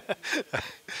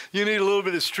 You need a little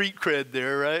bit of street cred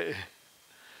there, right?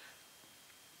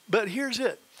 But here's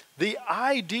it. The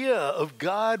idea of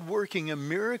God working a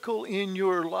miracle in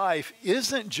your life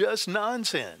isn't just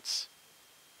nonsense.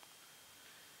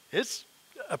 It's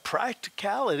a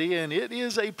practicality, and it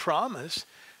is a promise,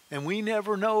 and we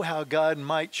never know how God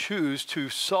might choose to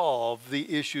solve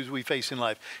the issues we face in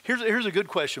life. Here's a good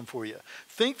question for you.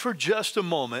 Think for just a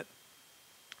moment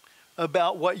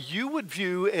about what you would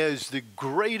view as the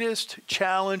greatest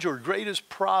challenge or greatest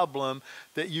problem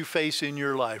that you face in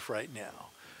your life right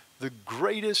now. The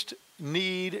greatest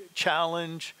need,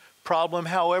 challenge, problem,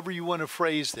 however you want to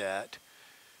phrase that.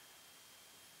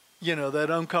 You know, that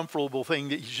uncomfortable thing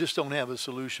that you just don't have a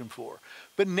solution for.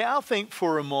 But now think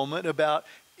for a moment about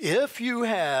if you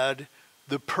had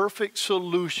the perfect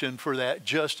solution for that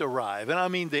just arrive. And I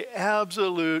mean the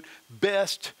absolute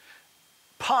best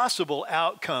possible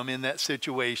outcome in that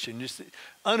situation. Just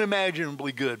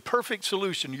unimaginably good, perfect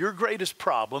solution to your greatest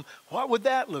problem. What would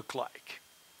that look like?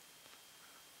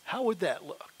 How would that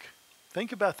look?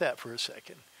 Think about that for a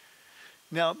second.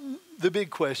 Now, the big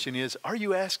question is, are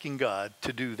you asking God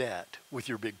to do that with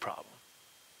your big problem?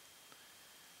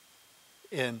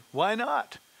 And why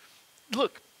not?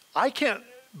 Look, I can't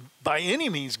by any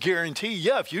means guarantee,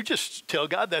 if you just tell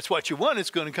God that's what you want, it's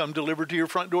going to come delivered to your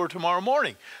front door tomorrow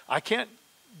morning. I can't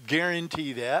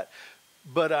guarantee that,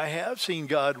 but I have seen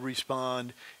God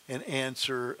respond and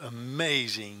answer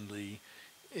amazingly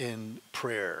in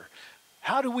prayer.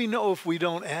 How do we know if we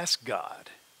don't ask God?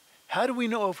 How do we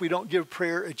know if we don't give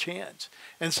prayer a chance?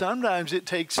 And sometimes it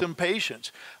takes some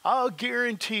patience. I'll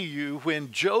guarantee you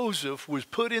when Joseph was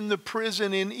put in the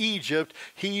prison in Egypt,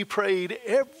 he prayed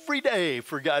every day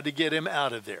for God to get him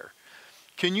out of there.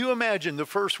 Can you imagine the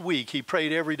first week he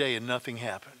prayed every day and nothing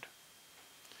happened?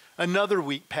 Another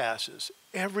week passes.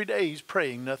 Every day he's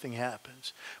praying, nothing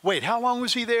happens. Wait, how long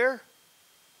was he there?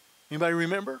 Anybody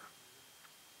remember?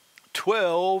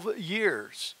 12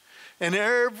 years. And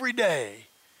every day,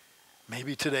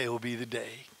 maybe today will be the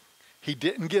day. He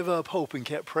didn't give up hope and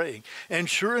kept praying. And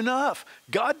sure enough,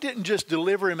 God didn't just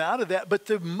deliver him out of that, but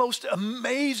the most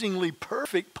amazingly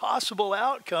perfect possible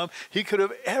outcome he could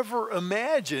have ever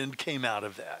imagined came out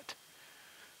of that.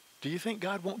 Do you think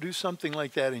God won't do something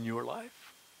like that in your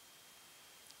life?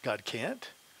 God can't.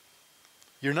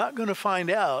 You're not going to find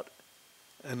out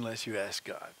unless you ask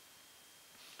God.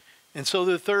 And so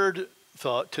the third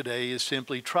thought today is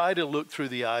simply try to look through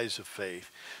the eyes of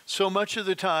faith. So much of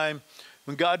the time,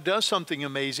 when God does something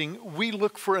amazing, we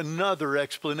look for another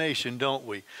explanation, don't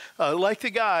we? Like the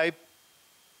guy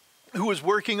who was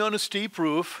working on a steep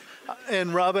roof.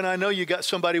 And Robin, I know you got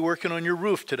somebody working on your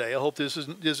roof today. I hope this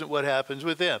isn't what happens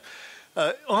with them.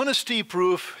 On a steep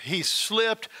roof, he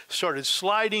slipped, started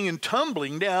sliding and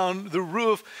tumbling down the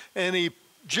roof, and he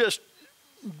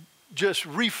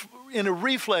in a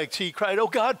reflex, he cried, "Oh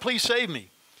God, please save me."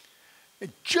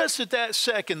 And just at that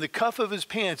second, the cuff of his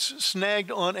pants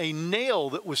snagged on a nail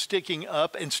that was sticking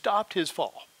up and stopped his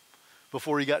fall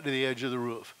before he got to the edge of the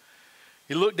roof.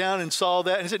 He looked down and saw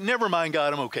that and said, "Never mind,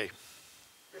 God, I'm okay."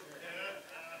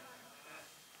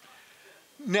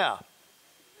 Now,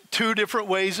 two different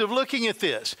ways of looking at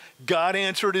this. God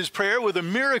answered his prayer with a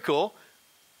miracle,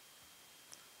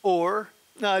 or,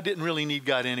 no, I didn't really need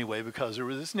God anyway because there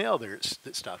was this nail there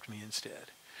that stopped me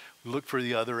instead. Look for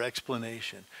the other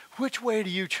explanation. Which way do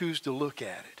you choose to look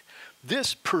at it?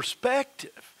 This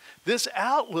perspective, this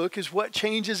outlook is what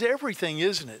changes everything,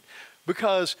 isn't it?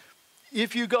 Because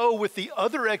if you go with the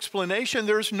other explanation,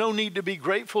 there's no need to be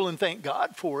grateful and thank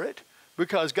God for it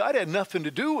because God had nothing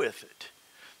to do with it.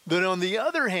 But on the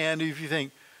other hand, if you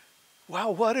think,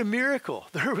 wow, what a miracle.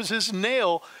 There was this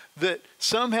nail that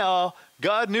somehow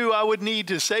God knew I would need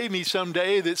to save me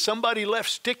someday, that somebody left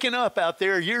sticking up out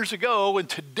there years ago, and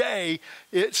today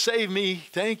it saved me.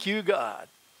 Thank you, God.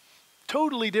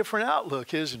 Totally different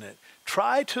outlook, isn't it?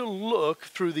 Try to look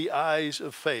through the eyes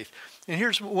of faith. And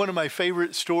here's one of my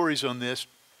favorite stories on this,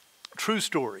 true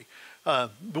story.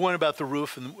 The one about the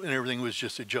roof and everything was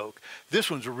just a joke. This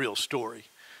one's a real story.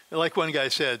 Like one guy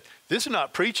said, this is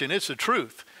not preaching, it's the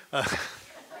truth.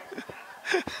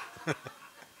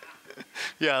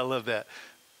 Yeah, I love that.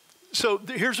 So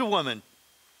here's a woman,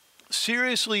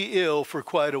 seriously ill for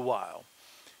quite a while.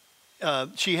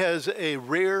 She has a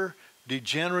rare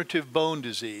degenerative bone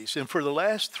disease, and for the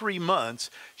last 3 months,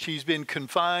 she's been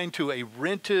confined to a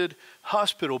rented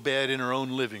hospital bed in her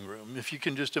own living room. If you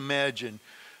can just imagine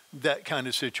that kind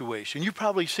of situation. You've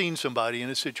probably seen somebody in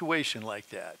a situation like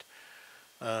that.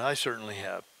 I certainly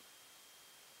have.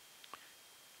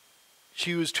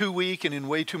 She was too weak and in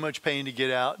way too much pain to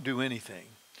get out, do anything.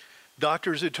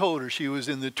 Doctors had told her she was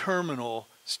in the terminal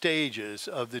stages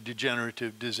of the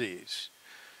degenerative disease.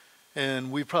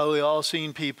 And we've probably all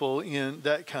seen people in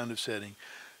that kind of setting.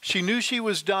 She knew she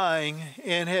was dying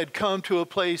and had come to a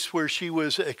place where she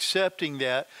was accepting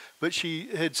that, but she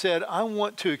had said, I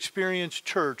want to experience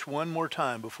church one more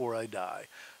time before I die.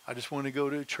 I just want to go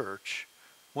to church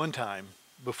one time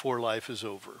before life is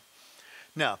over.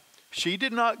 Now, she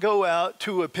did not go out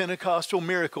to a Pentecostal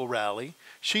miracle rally.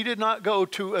 She did not go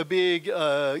to a big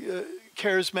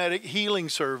charismatic healing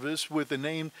service with a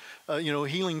name,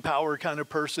 healing power kind of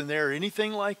person there, or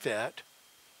anything like that.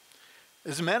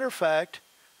 As a matter of fact,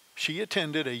 she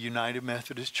attended a United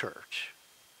Methodist Church.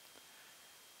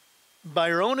 By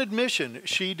her own admission,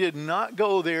 she did not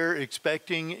go there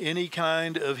expecting any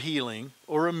kind of healing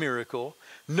or a miracle.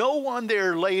 No one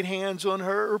there laid hands on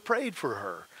her or prayed for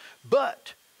her.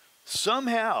 But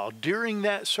somehow, during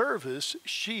that service,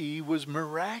 she was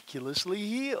miraculously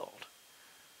healed.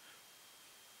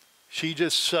 She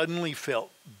just suddenly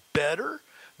felt better.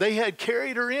 They had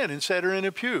carried her in and set her in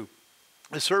a pew.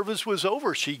 The service was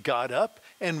over. She got up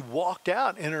and walked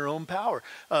out in her own power.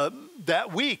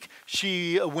 That week,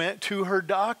 she went to her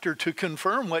doctor to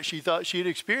confirm what she thought she had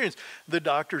experienced. The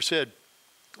doctor said,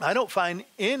 I don't find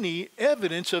any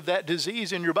evidence of that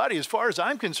disease in your body. As far as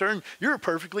I'm concerned, you're a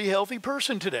perfectly healthy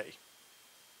person today.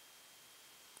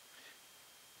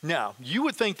 Now, you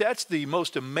would think that's the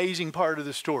most amazing part of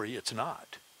the story. It's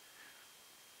not.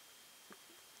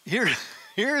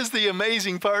 Here's the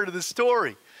amazing part of the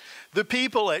story. The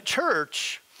people at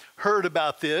church heard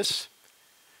about this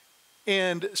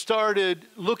and started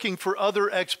looking for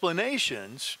other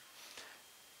explanations.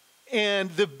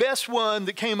 And the best one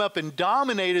that came up and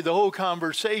dominated the whole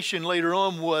conversation later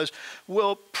on was,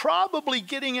 well, probably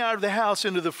getting out of the house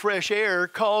into the fresh air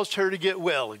caused her to get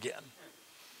well again.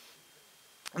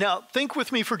 Now, think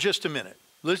with me for just a minute.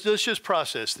 Let's just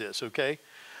process this, okay?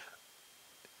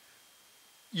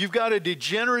 You've got a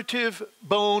degenerative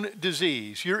bone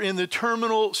disease. You're in the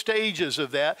terminal stages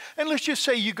of that. And let's just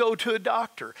say you go to a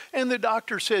doctor, and the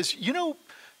doctor says,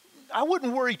 I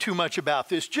wouldn't worry too much about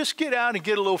this. Just get out and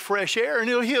get a little fresh air, and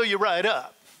it'll heal you right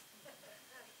up.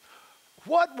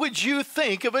 What would you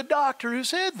think of a doctor who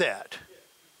said that?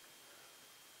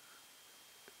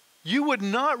 You would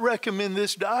not recommend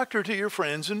this doctor to your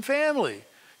friends and family.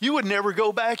 You would never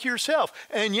go back yourself.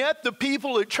 And yet the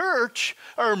people at church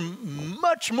are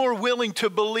much more willing to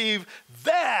believe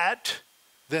that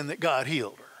than that God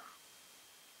healed her.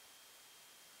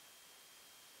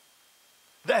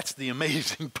 That's the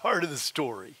amazing part of the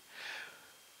story.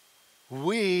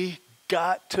 We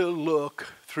got to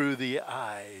look through the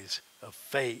eyes of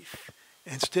faith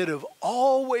instead of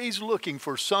always looking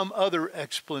for some other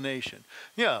explanation.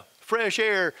 Yeah, fresh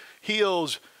air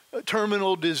heals a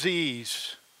terminal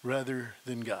disease rather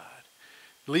than God.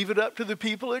 Leave it up to the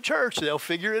people at church. They'll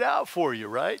figure it out for you,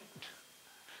 right?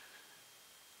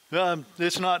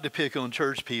 It's not to pick on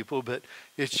church people, but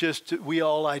it's just we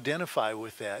all identify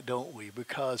with that, don't we?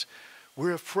 Because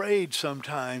we're afraid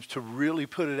sometimes to really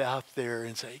put it out there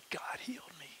and say, God healed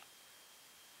me.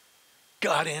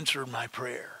 God answered my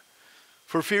prayer.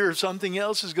 For fear of something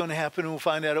else is going to happen and we'll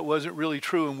find out it wasn't really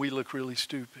true and we look really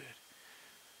stupid.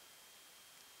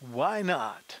 Why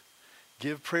not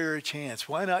give prayer a chance?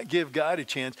 Why not give God a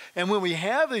chance? And when we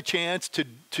have the chance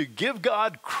to give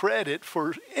God credit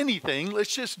for anything,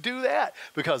 let's just do that,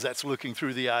 because that's looking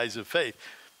through the eyes of faith.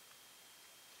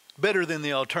 Better than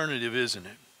the alternative, isn't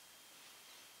it?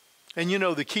 And you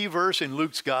know, the key verse in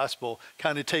Luke's gospel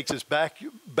kind of takes us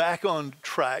back on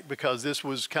track, because this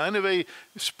was kind of a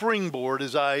springboard,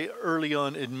 as I early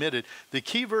on admitted. The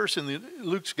key verse in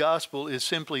Luke's gospel is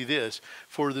simply this: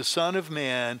 for the Son of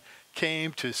Man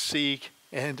came to seek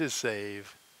and to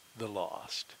save the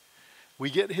lost. We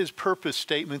get his purpose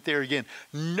statement there again.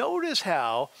 Notice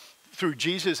how through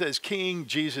Jesus as king,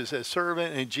 Jesus as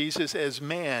servant, and Jesus as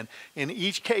man, in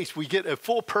each case we get a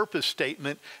full purpose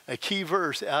statement, a key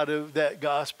verse out of that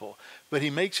gospel. But he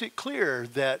makes it clear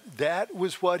that that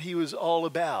was what he was all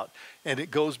about. And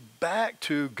it goes back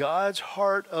to God's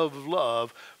heart of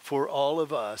love for all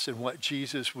of us and what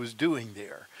Jesus was doing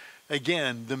there.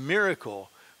 Again, the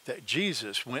miracle that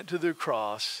Jesus went to the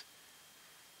cross,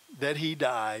 that he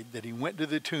died, that he went to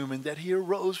the tomb, and that he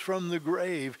arose from the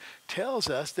grave tells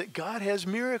us that God has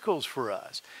miracles for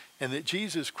us, and that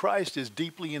Jesus Christ is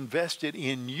deeply invested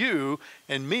in you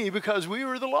and me because we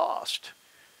were the lost.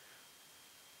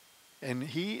 And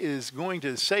he is going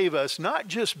to save us, not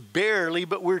just barely,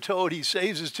 but we're told he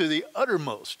saves us to the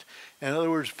uttermost. In other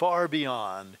words, far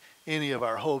beyond any of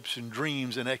our hopes and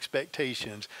dreams and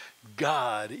expectations.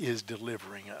 God is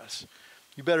delivering us.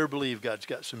 You better believe God's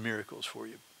got some miracles for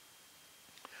you.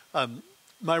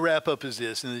 My wrap-up is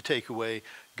this, and the takeaway: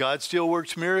 God still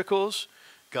works miracles.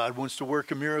 God wants to work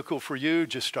a miracle for you.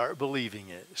 Just start believing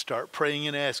it. Start praying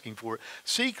and asking for it.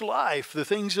 Seek life, the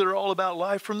things that are all about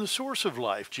life, from the source of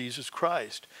life, Jesus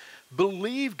Christ.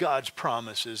 Believe God's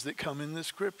promises that come in the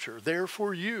Scripture. They're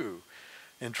for you.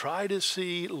 And try to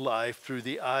see life through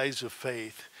the eyes of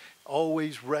faith,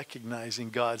 always recognizing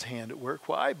God's hand at work.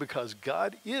 Why? Because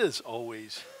God is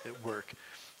always at work.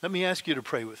 Let me ask you to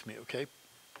pray with me, okay?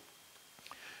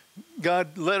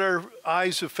 God, let our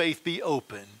eyes of faith be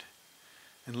opened,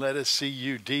 and let us see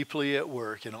you deeply at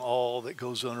work in all that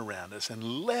goes on around us. And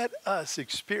let us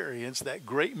experience that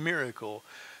great miracle,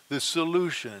 the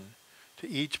solution to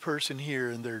each person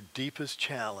here in their deepest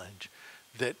challenge,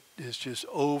 that is just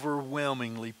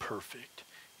overwhelmingly perfect.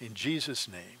 In Jesus'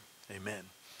 name, amen.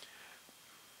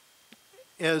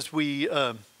 As we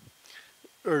are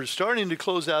starting to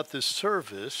close out this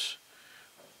service,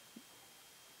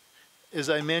 as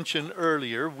I mentioned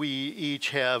earlier, we each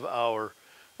have our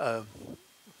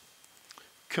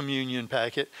communion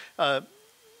packet. Kind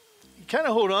of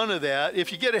hold on to that.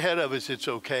 If you get ahead of us, it's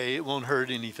okay. It won't hurt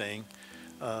anything.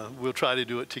 We'll try to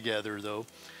do it together, though.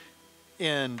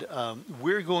 And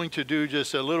we're going to do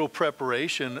just a little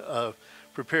preparation of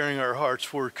preparing our hearts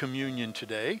for communion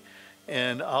today.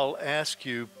 And I'll ask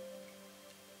you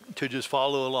to just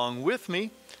follow along with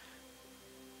me,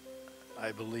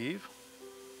 I believe.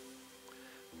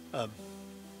 The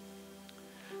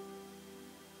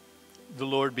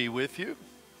Lord be with you,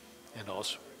 and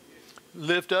also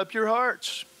lift up your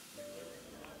hearts.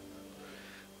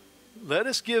 Let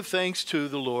us give thanks to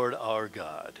the Lord our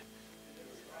God.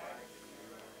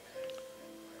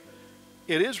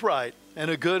 It is right and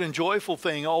a good and joyful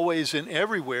thing always and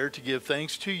everywhere to give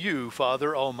thanks to you,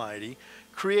 Father Almighty,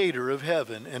 Creator of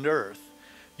heaven and earth.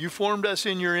 You formed us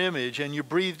in your image, and you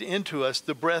breathed into us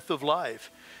the breath of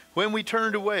life. When we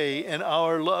turned away and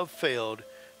our love failed,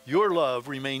 your love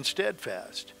remained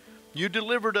steadfast. You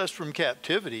delivered us from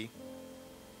captivity,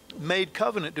 made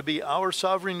covenant to be our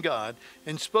sovereign God,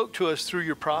 and spoke to us through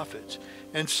your prophets.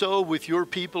 And so with your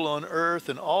people on earth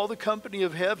and all the company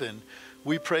of heaven,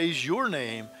 we praise your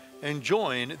name and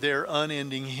join their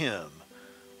unending hymn.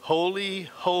 Holy,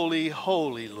 holy,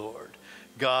 holy Lord,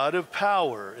 God of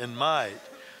power and might.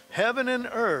 Heaven and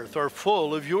earth are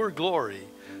full of your glory.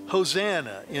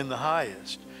 Hosanna in the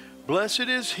highest. Blessed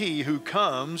is he who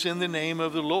comes in the name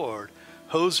of the Lord.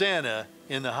 Hosanna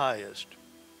in the highest.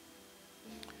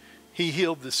 He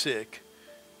healed the sick,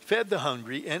 fed the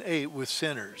hungry, and ate with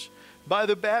sinners. By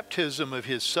the baptism of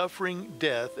his suffering,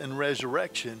 death, and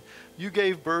resurrection, you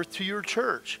gave birth to your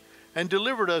church and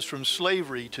delivered us from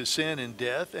slavery to sin and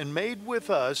death, and made with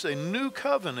us a new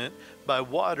covenant by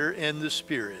water and the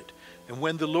Spirit. And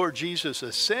when the Lord Jesus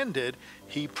ascended,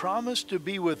 he promised to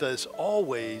be with us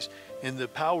always in the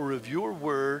power of your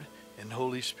word and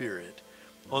Holy Spirit.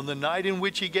 On the night in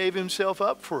which he gave himself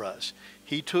up for us,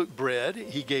 he took bread,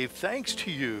 he gave thanks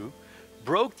to you,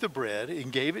 broke the bread,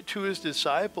 and gave it to his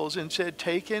disciples and said,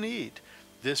 "Take and eat.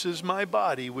 This is my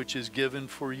body, which is given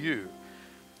for you.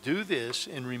 Do this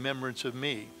in remembrance of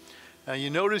me." Now you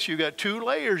notice you got two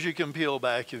layers you can peel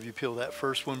back. If you peel that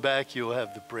first one back, you'll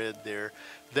have the bread there.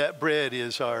 That bread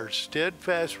is our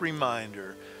steadfast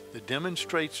reminder that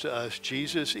demonstrates to us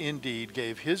Jesus indeed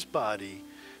gave his body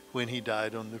when he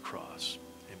died on the cross.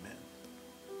 Amen.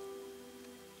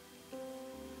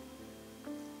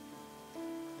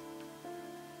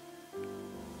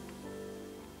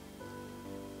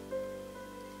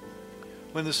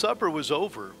 When the supper was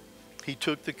over, he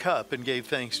took the cup and gave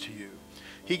thanks to you.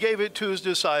 He gave it to his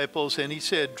disciples, and he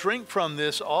said, "Drink from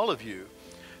this, all of you.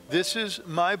 This is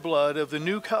my blood of the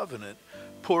new covenant,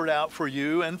 poured out for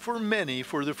you and for many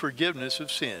for the forgiveness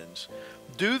of sins.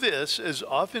 Do this as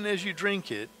often as you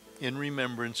drink it in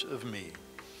remembrance of me."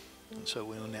 And so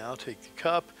we'll now take the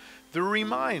cup, the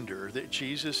reminder that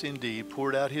Jesus indeed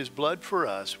poured out his blood for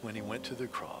us when he went to the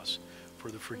cross for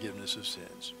the forgiveness of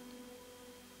sins.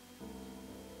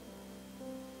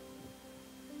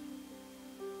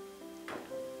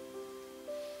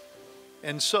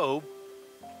 And so,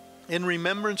 in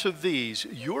remembrance of these,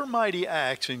 your mighty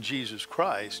acts in Jesus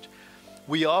Christ,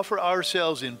 we offer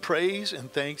ourselves in praise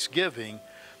and thanksgiving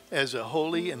as a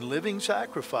holy and living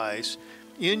sacrifice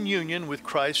in union with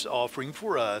Christ's offering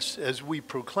for us as we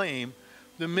proclaim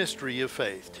the mystery of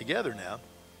faith. Together now.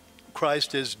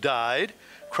 Christ has died.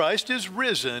 Christ is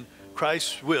risen.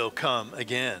 Christ will come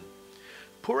again.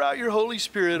 Pour out your Holy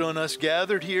Spirit on us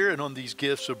gathered here and on these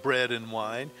gifts of bread and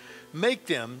wine. Make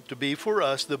them to be for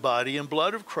us the body and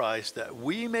blood of Christ, that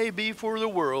we may be for the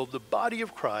world the body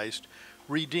of Christ,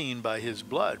 redeemed by his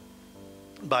blood.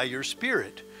 By your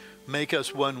Spirit, make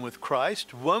us one with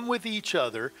Christ, one with each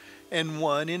other, and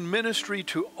one in ministry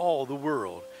to all the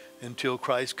world, until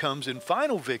Christ comes in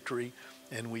final victory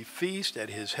and we feast at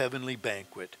his heavenly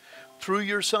banquet. Through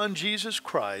your Son, Jesus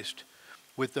Christ,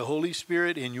 with the Holy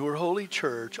Spirit in your holy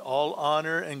church, all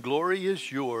honor and glory is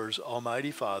yours,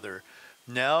 Almighty Father,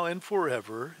 now and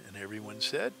forever. And everyone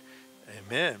said,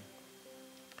 Amen.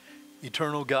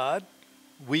 Eternal God,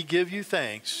 we give you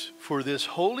thanks for this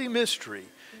holy mystery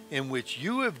in which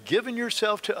you have given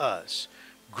yourself to us.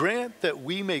 Grant that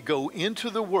we may go into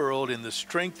the world in the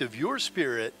strength of your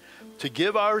Spirit to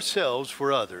give ourselves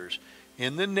for others.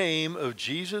 In the name of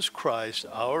Jesus Christ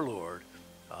our Lord.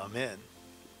 Amen.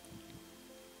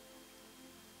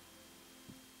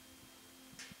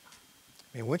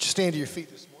 Man, why don't you stand to your feet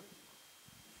this morning?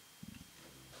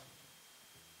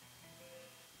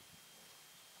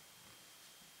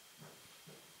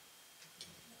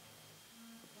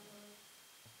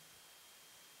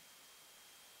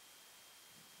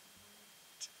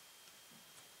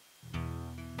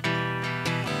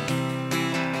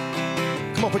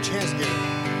 Come on, put your hands together.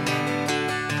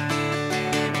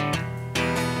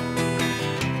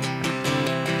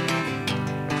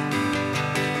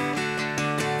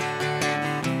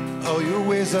 All your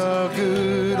ways are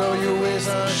good, all your ways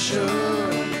are sure.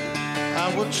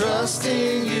 I will trust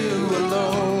in you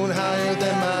alone, higher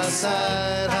than my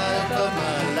sight, high above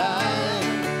my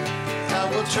life. I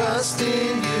will trust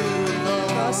in you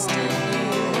alone.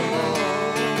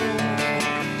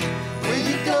 Where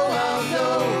you go, I'll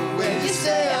go. Where you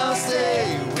stay, I'll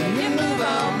stay. When you move,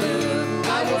 I'll move.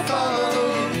 I will follow.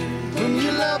 Whom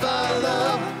you love, I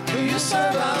love. Whom you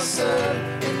serve, I'll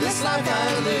serve. In this life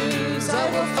I lose, I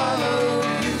will follow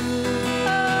you.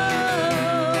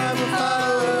 I will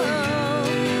follow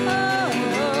you.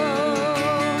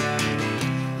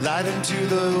 Light into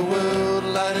the world,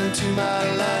 light into my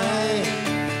life.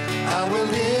 I will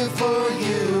live for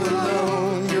you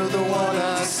alone. You're the one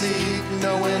I seek,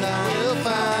 knowing I will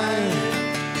find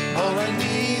all I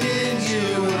need in you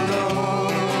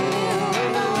alone.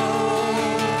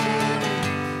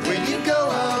 Where you go,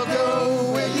 I'll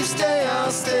go. Where you stay,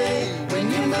 I'll stay.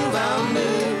 When you move, I'll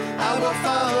move. I will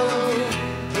follow.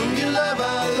 Whom you love,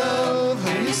 I love.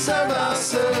 Whom you serve, I'll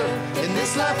serve. In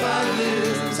this life I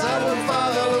lose, I will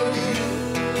follow you.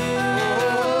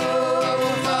 Oh, I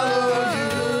will follow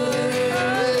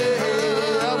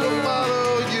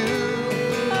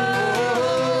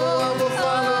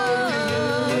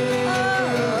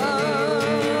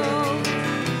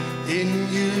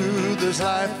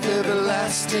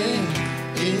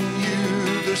stay. In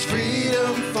you there's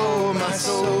freedom for my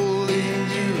soul. In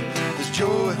you there's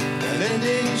joy,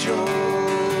 unending joy.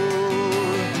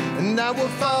 And I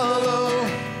will follow.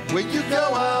 Where you go,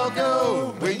 I'll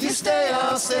go. Where you stay,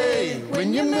 I'll stay.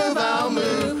 When you move, I'll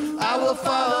move. I will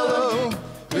follow.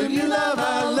 Whom you love,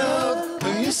 I'll love.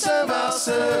 Whom you serve, I'll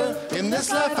serve. In this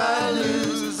life I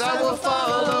lose, I will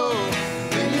follow.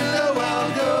 Where you go,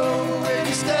 I'll go. Where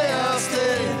you stay, I'll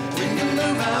stay. When you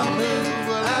move, I'll move.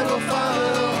 Well, I will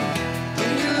follow.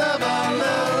 Whom you love, I'll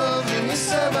love. Whom you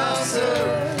serve, I'll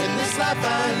serve. In this life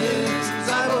I lose,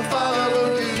 I will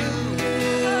follow you.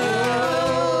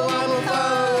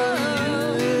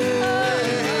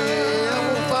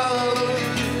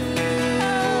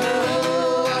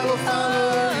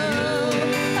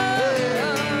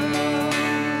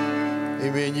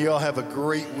 You all have a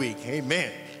great week.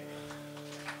 Amen.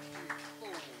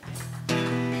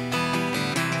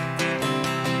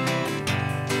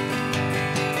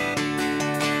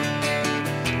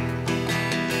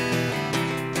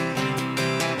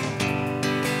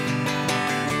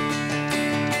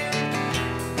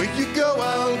 Where you go,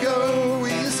 I'll go.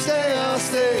 Where you stay, I'll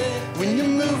stay. When you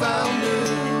move, I'll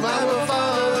move. I will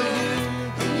follow you.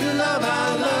 Whom you love,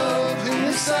 I'll love. Whom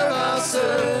you serve, I'll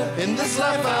serve. In this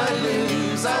life I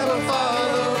lose, I will follow.